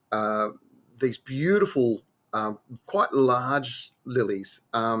beautiful, quite large lilies.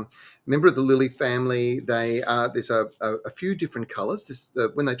 Member of the lily family. There's a few different colours.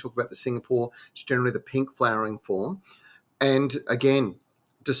 When they talk about the Singapore, it's generally the pink flowering form. And again,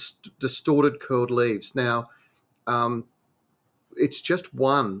 distorted curled leaves. Now, it's just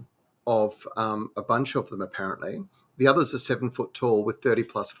one of a bunch of them apparently. The others are 7 foot tall with 30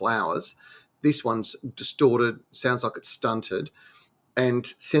 plus flowers. This one's distorted, sounds like it's stunted,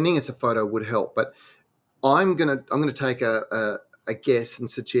 and sending us a photo would help. But I'm gonna take a guess and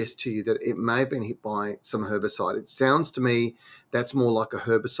suggest to you that it may have been hit by some herbicide. It sounds to me that's more like a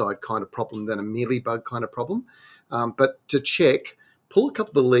herbicide kind of problem than a mealybug kind of problem. But to check, pull a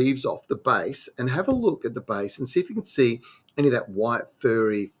couple of the leaves off the base and have a look at the base and see if you can see any of that white,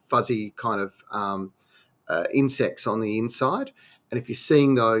 furry, fuzzy kind of insects on the inside. And if you're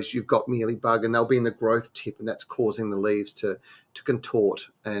seeing those, you've got mealybug, and they'll be in the growth tip, and that's causing the leaves to contort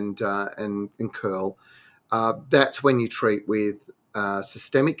and curl. That's when you treat with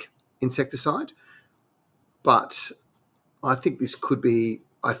systemic insecticide. But I think it could be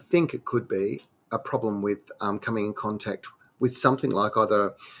a problem with coming in contact with something like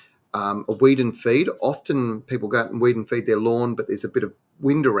either a weed and feed. Often people go out and weed and feed their lawn, but there's a bit of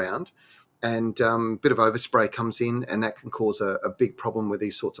wind around and a bit of overspray comes in, and that can cause a big problem with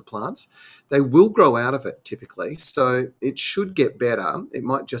these sorts of plants. They will grow out of it typically, so it should get better. It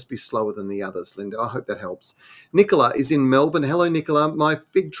might just be slower than the others, Linda. I hope that helps. Nicola is in Melbourne. Hello, Nicola. My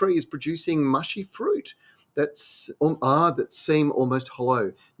fig tree is producing mushy fruit that seem almost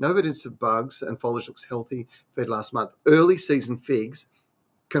hollow. No evidence of bugs, and foliage looks healthy. Fed last month. Early season figs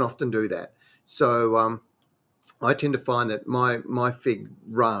can often do that. So I tend to find that my fig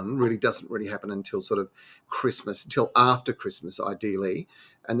run really doesn't really happen until sort of Christmas, until after Christmas ideally,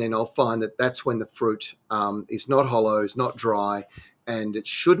 and then I'll find that that's when the fruit is not hollow, is not dry, and it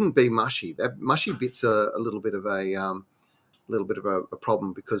shouldn't be mushy. That mushy bits are a little bit of a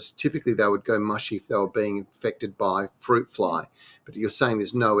problem, because typically they would go mushy if they were being infected by fruit fly. But you're saying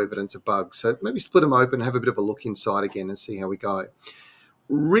there's no evidence of bugs, so maybe split them open, have a bit of a look inside again, and see how we go.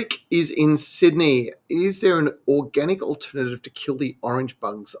 Rick is in Sydney. Is there an organic alternative to kill the orange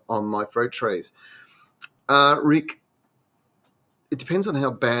bugs on my fruit trees? Rick, it depends on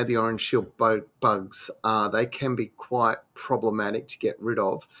how bad the orange shield bugs are. They can be quite problematic to get rid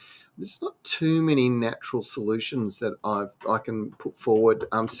of. There's not too many natural solutions that I can put forward.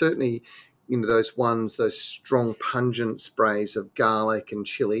 Certainly, those strong pungent sprays of garlic and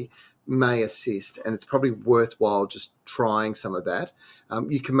chili may assist, and it's probably worthwhile just trying some of that.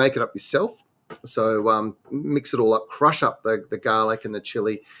 You can make it up yourself. So mix it all up, crush up the garlic and the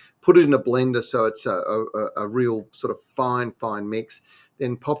chili, put it in a blender so it's a real sort of fine mix.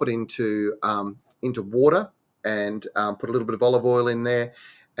 Then pop it into water and put a little bit of olive oil in there.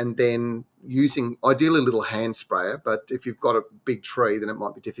 And then using ideally a little hand sprayer, but if you've got a big tree, then it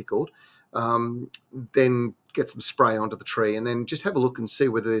might be difficult. Then get some spray onto the tree and then just have a look and see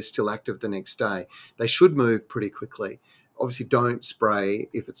whether they're still active the next day. They should move pretty quickly. Obviously, don't spray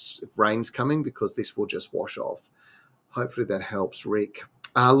if rain's coming, because this will just wash off. Hopefully that helps, Rick.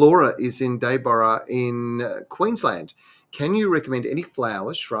 Laura is in Dayborough in Queensland. Can you recommend any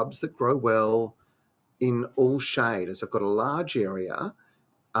flowers, shrubs that grow well in all shade? As I've got a large area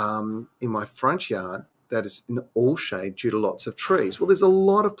in my front yard that is in all shade due to lots of trees. Well, there's a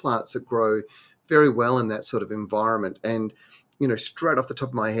lot of plants that grow very well in that sort of environment. And, straight off the top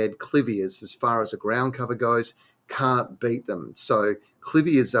of my head, clivias, as far as the ground cover goes, can't beat them. So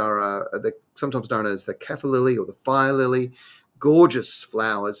clivias are they're sometimes known as the kaffir lily or the fire lily. Gorgeous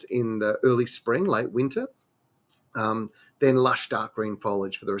flowers in the early spring, late winter. Then lush dark green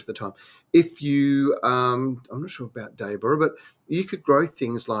foliage for the rest of the time. If you, I'm not sure about Dayborough, but you could grow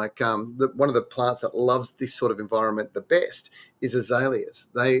things like one of the plants that loves this sort of environment the best is azaleas.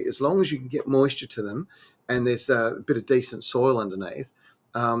 As long as you can get moisture to them and there's a bit of decent soil underneath,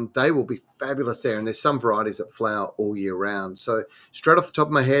 they will be fabulous there. And there's some varieties that flower all year round. So straight off the top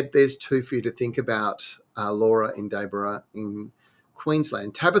of my head, there's two for you to think about, Laura in Dayborough in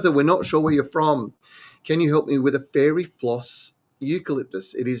Queensland. Tabitha, we're not sure where you're from. Can you help me with a fairy floss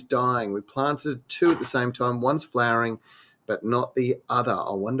eucalyptus? It is dying. We planted two at the same time. One's flowering, but not the other.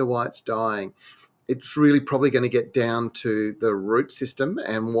 I wonder why it's dying. It's really probably going to get down to the root system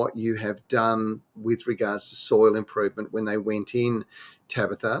and what you have done with regards to soil improvement when they went in,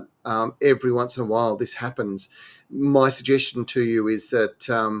 Tabitha. Every once in a while this happens. My suggestion to you is that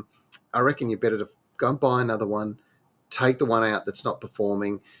I reckon you're better to go and buy another one, take the one out that's not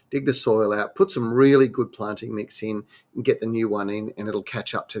performing, dig the soil out, put some really good planting mix in and get the new one in, and it'll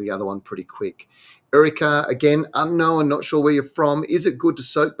catch up to the other one pretty quick. Erica, again, unknown, not sure where you're from. Is it good to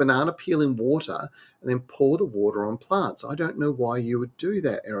soak banana peel in water and then pour the water on plants? I don't know why you would do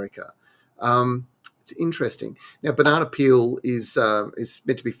that, Erica. It's interesting. Now, banana peel is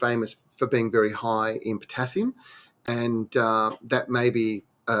meant to be famous for being very high in potassium, and that may be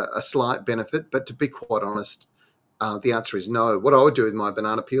a slight benefit, but to be quite honest, the answer is no. What I would do with my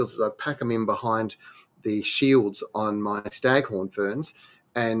banana peels is I'd pack them in behind the shields on my staghorn ferns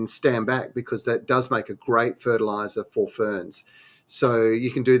and stand back, because that does make a great fertilizer for ferns. So you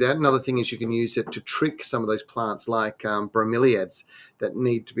can do that. Another thing is you can use it to trick some of those plants like bromeliads that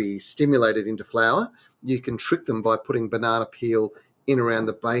need to be stimulated into flower. You can trick them by putting banana peel in around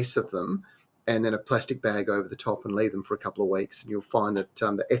the base of them and then a plastic bag over the top and leave them for a couple of weeks. And you'll find that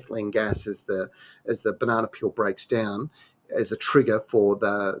the ethylene gas, as the banana peel breaks down, as a trigger for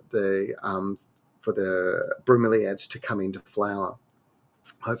the bromeliads to come into flower.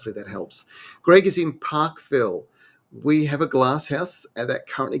 Hopefully that helps. Greg is in Parkville. We have a glass house that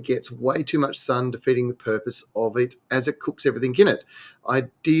currently gets way too much sun, defeating the purpose of it as it cooks everything in it.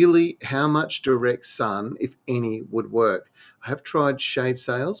 Ideally, how much direct sun, if any, would work? I have tried shade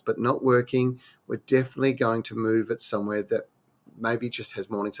sails, but not working. We're definitely going to move it somewhere that maybe it just has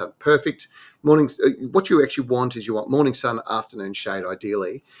morning sun. Perfect. Mornings. What you actually want is you want morning sun, afternoon shade,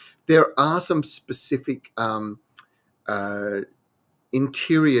 ideally. There are some specific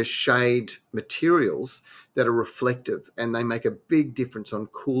interior shade materials that are reflective, and they make a big difference on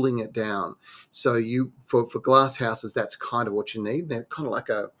cooling it down. So for glass houses, that's kind of what you need. They're kind of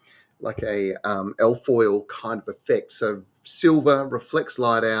like a alfoil kind of effect. So silver reflects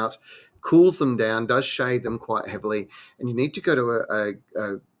light out, cools them down, does shade them quite heavily, and you need to go to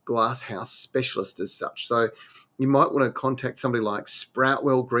a glass house specialist as such. So you might want to contact somebody like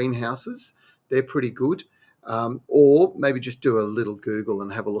Sproutwell Greenhouses. They're pretty good. Or maybe just do a little Google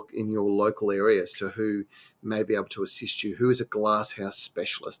and have a look in your local area as to who may be able to assist you. Who is a glasshouse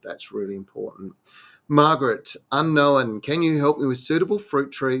specialist? That's really important. Margaret, unknown, can you help me with suitable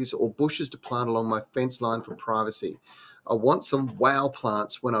fruit trees or bushes to plant along my fence line for privacy? I want some wow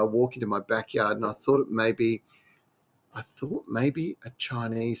plants when I walk into my backyard, and I thought maybe a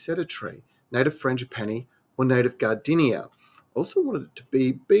Chinese cedar tree, native frangipani, or native gardenia. Also wanted it to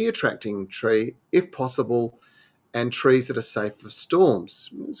be bee attracting tree if possible, and trees that are safe for storms.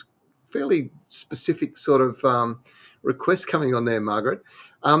 It's fairly specific sort of request coming on there, Margaret.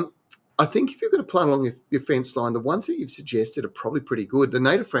 I think if you're going to plant along your fence line, the ones that you've suggested are probably pretty good. The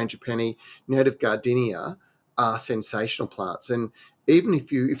native frangipani, native gardenia are sensational plants, and even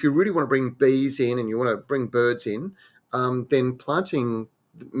if you really want to bring bees in and you want to bring birds in, then planting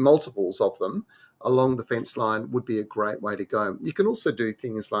multiples of them along the fence line would be a great way to go. You can also do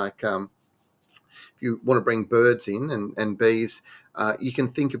things like if you want to bring birds in and bees, you can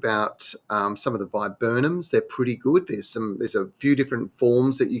think about some of the viburnums. They're pretty good. There's a few different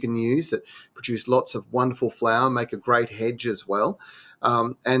forms that you can use that produce lots of wonderful flower, make a great hedge as well.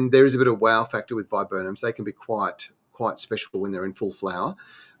 And there is a bit of wow factor with viburnums. They can be quite special when they're in full flower.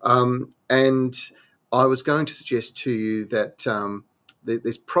 And I was going to suggest to you that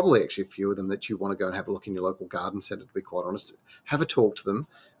there's probably actually a few of them that you want to go and have a look in your local garden centre, to be quite honest. Have a talk to them.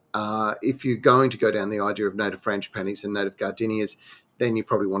 If you're going to go down the idea of native frangipanis and native gardenias, then you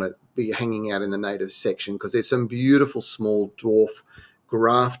probably want to be hanging out in the native section, because there's some beautiful small dwarf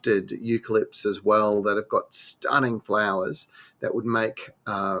grafted eucalypts as well that have got stunning flowers that would make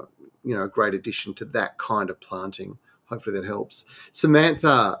a great addition to that kind of planting. Hopefully that helps.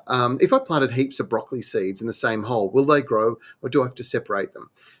 Samantha, if I planted heaps of broccoli seeds in the same hole, will they grow, or do I have to separate them?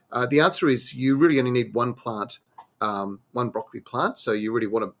 The answer is you really only need one plant, one broccoli plant. So you really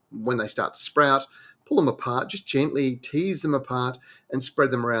want to, when they start to sprout, pull them apart, just gently tease them apart and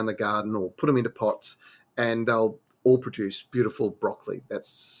spread them around the garden, or put them into pots, and they'll all produce beautiful broccoli.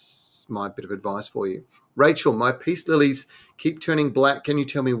 That's my bit of advice for you. Rachel, my peace lilies keep turning black. Can you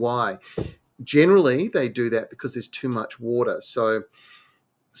tell me why? Generally, they do that because there's too much water. So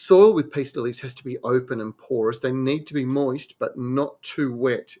soil with peace lilies has to be open and porous. They need to be moist, but not too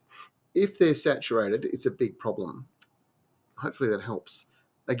wet. If they're saturated, it's a big problem. Hopefully that helps.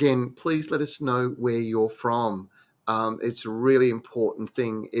 Again, please let us know where you're from. It's a really important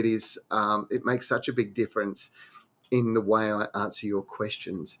thing. It makes such a big difference in the way I answer your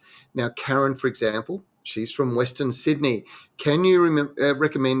questions. Now, Karen, for example, she's from Western Sydney. Can you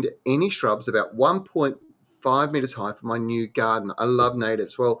recommend any shrubs about 1.5 metres high for my new garden? I love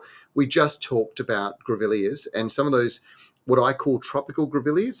natives. Well, we just talked about grevilleas, and some of those, what I call tropical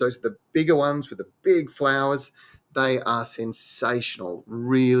grevilleas, those are the bigger ones with the big flowers. They are sensational,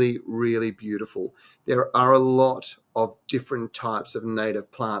 really, really beautiful. There are a lot of different types of native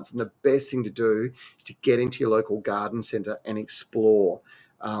plants, and the best thing to do is to get into your local garden centre and explore.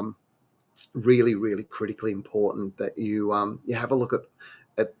 Really, really critically important that you have a look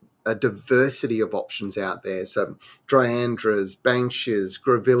at a diversity of options out there. So Diandras, Banksias,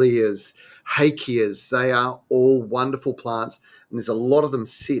 Grevilleas, Hakeas, they are all wonderful plants, and there's a lot of them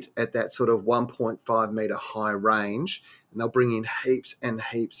sit at that sort of 1.5 metre high range, and they'll bring in heaps and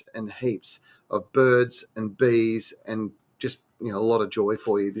heaps and heaps of birds and bees, and just a lot of joy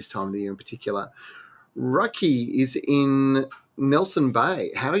for you this time of the year in particular. Rucky is in Nelson Bay.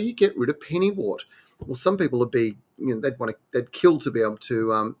 How do you get rid of pennywort? Well, some people would be, they'd kill to be able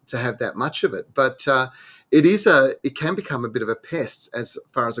to have that much of it. But it can become a bit of a pest as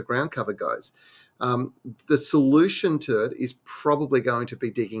far as a ground cover goes. The solution to it is probably going to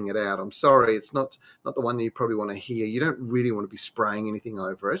be digging it out. I'm sorry, it's not the one that you probably want to hear. You don't really want to be spraying anything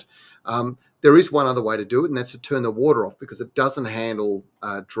over it. There is one other way to do it, and that's to turn the water off, because it doesn't handle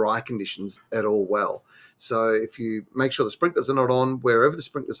dry conditions at all well. So if you make sure the sprinklers are not on, wherever the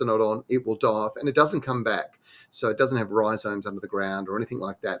sprinklers are not on, it will die off, and it doesn't come back. So it doesn't have rhizomes under the ground or anything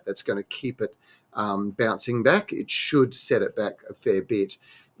like that that's going to keep it bouncing back. It should set it back a fair bit.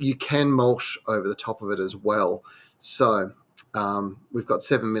 You can mulch over the top of it as well. So We've got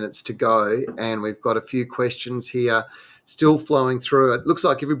 7 minutes to go, and we've got a few questions here still flowing through. It looks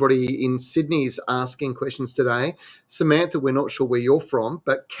like everybody in Sydney is asking questions today. Samantha, we're not sure where you're from,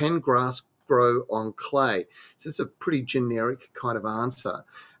 but can grass grow on clay? So it's a pretty generic kind of answer.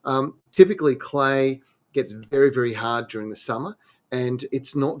 Typically, clay gets very, very hard during the summer, and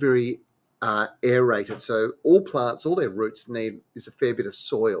it's not very aerated. So all plants, all their roots need is a fair bit of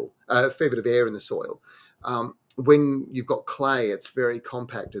soil, a fair bit of air in the soil. When you've got clay, it's very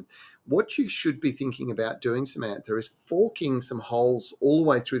compacted. What you should be thinking about doing, Samantha, is forking some holes all the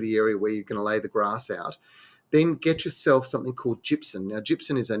way through the area where you're going to lay the grass out. Then get yourself something called gypsum. Now,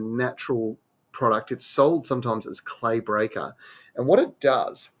 gypsum is a natural product. It's sold sometimes as clay breaker. And what it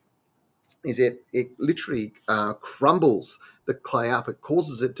does is it literally crumbles the clay up. It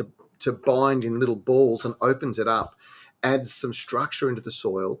causes it to bind in little balls and opens it up, adds some structure into the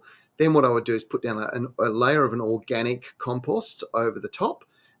soil. Then what I would do is put down a layer of an organic compost over the top,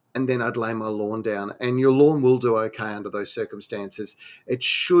 and then I'd lay my lawn down. And your lawn will do okay under those circumstances. It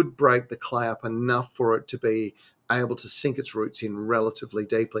should break the clay up enough for it to be able to sink its roots in relatively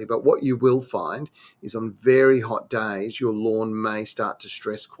deeply. But what you will find is on very hot days, your lawn may start to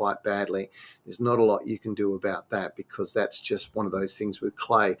stress quite badly. There's not a lot you can do about that because that's just one of those things with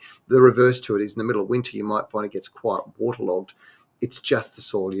clay. The reverse to it is in the middle of winter, you might find it gets quite waterlogged. It's just the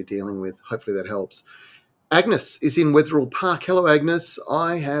soil you're dealing with. Hopefully that helps. Agnes is in Wetherill Park. Hello, Agnes.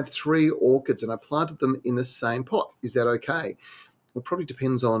 I have 3 orchids and I planted them in the same pot. Is that okay? It probably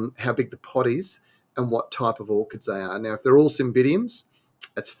depends on how big the pot is and what type of orchids they are. Now, if they're all cymbidiums,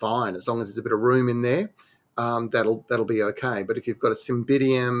 that's fine. As long as there's a bit of room in there, that'll be okay. But if you've got a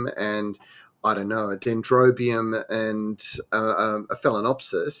cymbidium and, I don't know, a dendrobium and a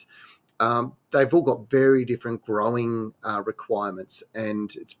phalaenopsis, they've all got very different growing requirements,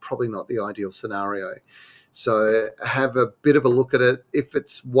 and it's probably not the ideal scenario. So have a bit of a look at it. If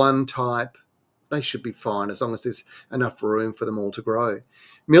it's one type, they should be fine as long as there's enough room for them all to grow.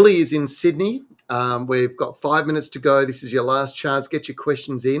 Millie is in Sydney. We've got 5 minutes to go. This is your last chance. Get your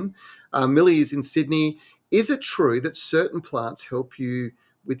questions in. Millie is in Sydney. Is it true that certain plants help you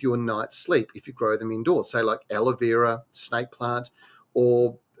with your night's sleep if you grow them indoors? Say like aloe vera, snake plant,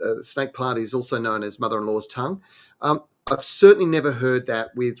 or snake plant is also known as mother-in-law's tongue. I've certainly never heard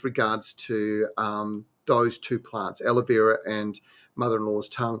that with regards to those 2 plants, aloe vera and mother-in-law's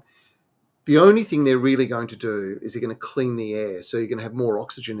tongue. The only thing they're really going to do is they're going to clean the air. So you're going to have more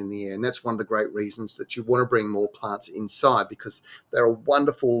oxygen in the air. And that's one of the great reasons that you want to bring more plants inside, because they're a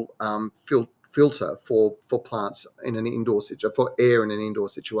wonderful filter for plants in an indoor situation, for air in an indoor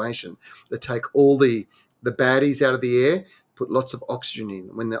situation. They take all the baddies out of the air, put lots of oxygen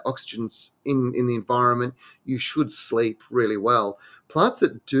in. When the oxygen's in the environment, you should sleep really well. Plants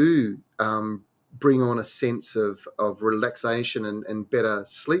that do bring on a sense of relaxation and better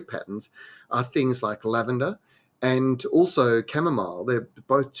sleep patterns are things like lavender and also chamomile. They're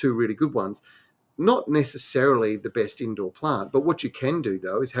both 2 really good ones. Not necessarily the best indoor plant, but what you can do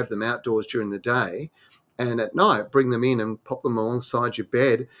though is have them outdoors during the day, and at night bring them in and pop them alongside your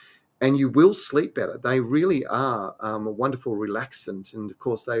bed, and you will sleep better. They really are a wonderful relaxant, and of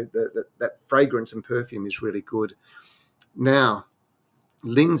course that fragrance and perfume is really good. Now,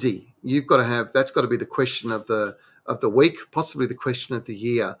 Lindsay, that's got to be the question of the week, possibly the question of the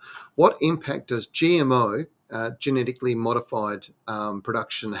year. What impact does GMO, genetically modified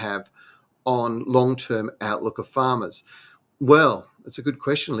production, have on long-term outlook of farmers? Well, it's a good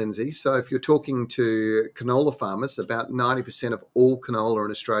question, Lindsay. So if you're talking to canola farmers, about 90% of all canola in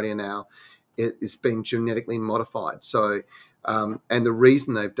Australia now is being genetically modified. So and the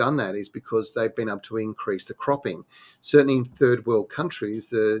reason they've done that is because they've been able to increase the cropping. Certainly in third world countries,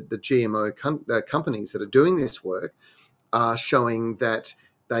 the GMO companies that are doing this work are showing that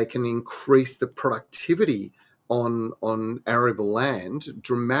they can increase the productivity on arable land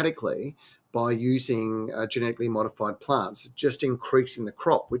dramatically by using genetically modified plants, just increasing the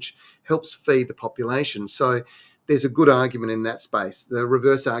crop, which helps feed the population. So there's a good argument in that space. The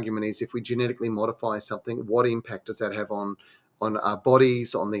reverse argument is, if we genetically modify something, what impact does that have on our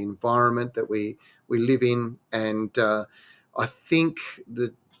bodies, on the environment that we live in? And I think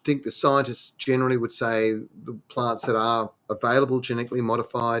the scientists generally would say the plants that are available genetically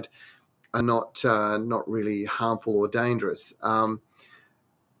modified are not really harmful or dangerous.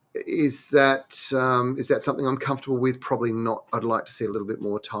 Is that something I'm comfortable with? Probably not. I'd like to see a little bit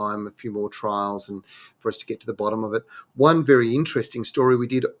more time, a few more trials, and for us to get to the bottom of it. One very interesting story we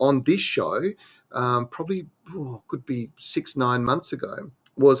did on this show, probably could be 6-9 months ago,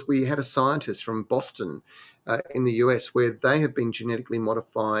 was we had a scientist from Boston in the US where they have been genetically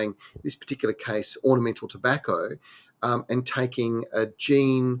modifying, this particular case, ornamental tobacco, and taking a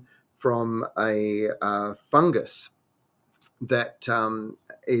gene from a fungus that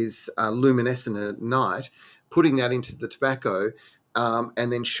is luminescent at night, putting that into the tobacco,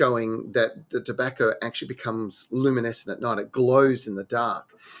 and then showing that the tobacco actually becomes luminescent at night. It glows in the dark.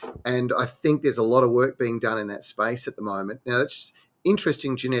 And I think there's a lot of work being done in that space at the moment. Now, that's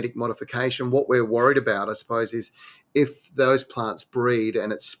interesting genetic modification. What we're worried about, I suppose, is if those plants breed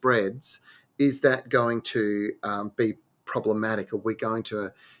and it spreads, is that going to be problematic? Are we going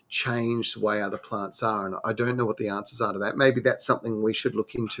to change the way other plants are? And I don't know what the answers are to that. Maybe that's something we should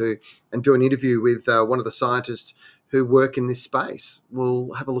look into and do an interview with one of the scientists who work in this space.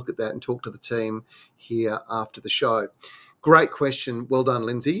 We'll have a look at that and talk to the team here after the show. Great question. Well done,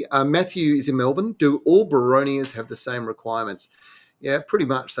 Lindsay. Matthew is in Melbourne. Do all Boronias have the same requirements? Yeah, pretty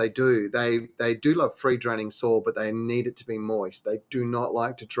much they do. They do love free draining soil, but they need it to be moist. They do not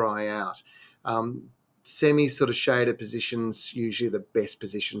like to dry out. Semi sort of shaded positions, usually the best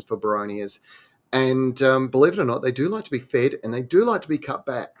positions for Boronias. And believe it or not, they do like to be fed and they do like to be cut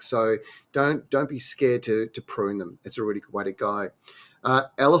back. So don't be scared to prune them. It's a really good way to go.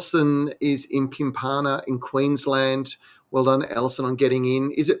 Alison is in Pimpana in Queensland. Well done, Alison, on getting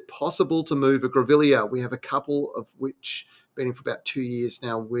in. Is it possible to move a grevillea? We have a couple of which been in for about 2 years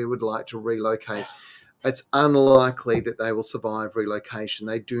now. We would like to relocate. It's unlikely that they will survive relocation.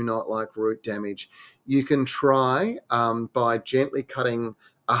 They do not like root damage. You can try by gently cutting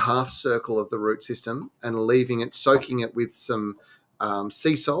a half circle of the root system and leaving it, soaking it with some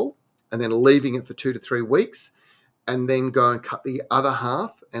sea salt, and then leaving it for 2 to 3 weeks, and then go and cut the other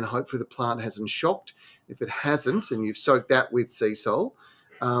half, and hopefully the plant hasn't shocked. If it hasn't, and you've soaked that with sea salt,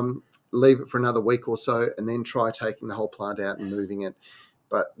 leave it for another week or so, and then try taking the whole plant out and moving it.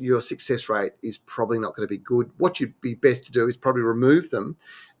 But your success rate is probably not going to be good. What you'd be best to do is probably remove them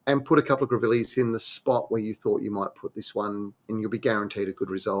and put a couple of grevilleas in the spot where you thought you might put this one, and you'll be guaranteed a good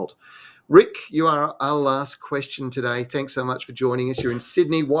result. Rick, you are our last question today. Thanks so much for joining us. You're in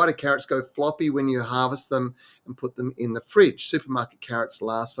Sydney. Why do carrots go floppy when you harvest them and put them in the fridge? Supermarket carrots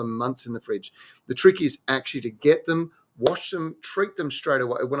last for months in the fridge. The trick is actually to get them, wash them, treat them straight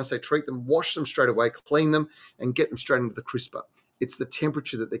away. When I say treat them, wash them straight away, clean them, and get them straight into the crisper. It's the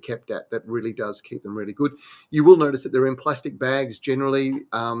temperature that they're kept at that really does keep them really good. You will notice that they're in plastic bags generally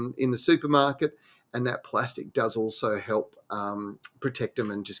in the supermarket, and that plastic does also help protect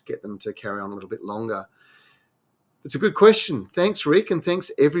them and just get them to carry on a little bit longer. It's a good question. Thanks, Rick, and thanks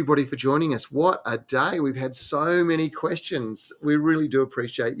everybody for joining us. What a day. We've had so many questions. We really do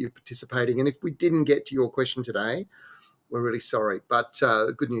appreciate you participating. And if we didn't get to your question today, we're really sorry. But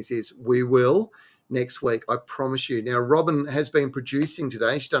the good news is we will next week, I promise you. Now, Robin has been producing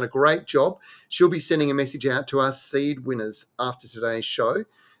today. She's done a great job. She'll be sending a message out to our seed winners after today's show.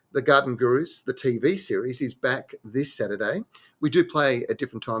 The Garden Gurus, the TV series, is back this Saturday. We do play at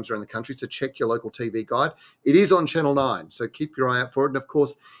different times around the country, so check your local TV guide. It is on Channel 9, so keep your eye out for it. And, of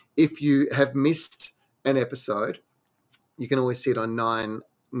course, if you have missed an episode, you can always see it on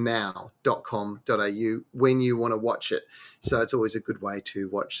 9now.com.au when you want to watch it. So it's always a good way to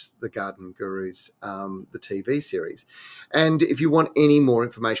watch the Garden Gurus, the TV series. And if you want any more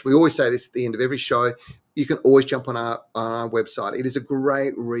information, we always say this at the end of every show, you can always jump on our website. It is a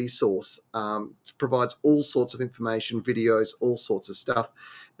great resource. It provides all sorts of information, videos, all sorts of stuff.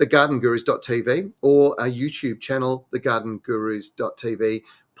 thegardengurus.tv or our YouTube channel, thegardengurus.tv,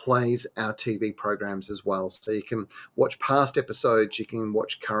 plays our TV programs as well. So you can watch past episodes, you can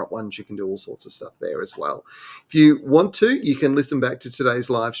watch current ones, you can do all sorts of stuff there as well. If you want to, you can listen back to today's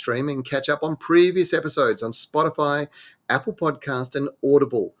live stream and catch up on previous episodes on Spotify, Apple Podcast and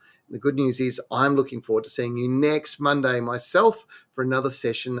Audible. The good news is I'm looking forward to seeing you next Monday myself for another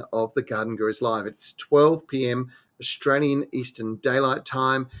session of the Garden Gurus Live. It's 12 p.m. Australian Eastern Daylight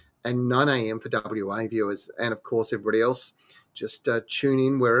Time and 9 a.m. for WA viewers. And, of course, everybody else, just tune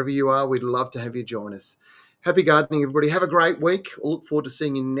in wherever you are. We'd love to have you join us. Happy gardening, everybody. Have a great week. We'll look forward to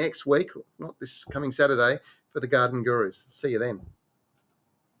seeing you next week, not this coming Saturday, for the Garden Gurus. See you then.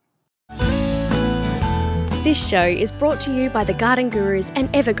 This show is brought to you by the Garden Gurus and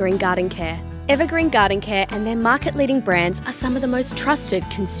Evergreen Garden Care. Evergreen Garden Care and their market-leading brands are some of the most trusted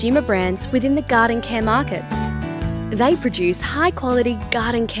consumer brands within the garden care market. They produce high-quality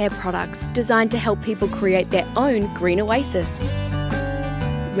garden care products designed to help people create their own green oasis.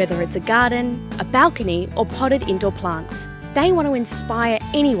 Whether it's a garden, a balcony, or potted indoor plants, they want to inspire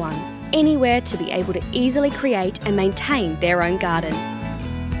anyone, anywhere to be able to easily create and maintain their own garden.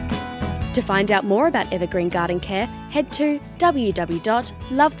 To find out more about Evergreen Garden Care, head to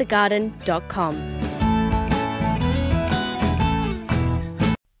www.lovethegarden.com.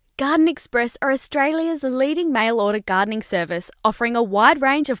 Garden Express are Australia's leading mail-order gardening service, offering a wide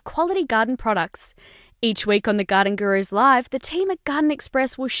range of quality garden products. Each week on the Garden Gurus Live, the team at Garden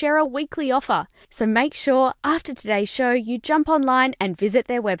Express will share a weekly offer. So make sure after today's show you jump online and visit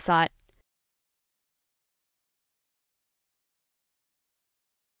their website.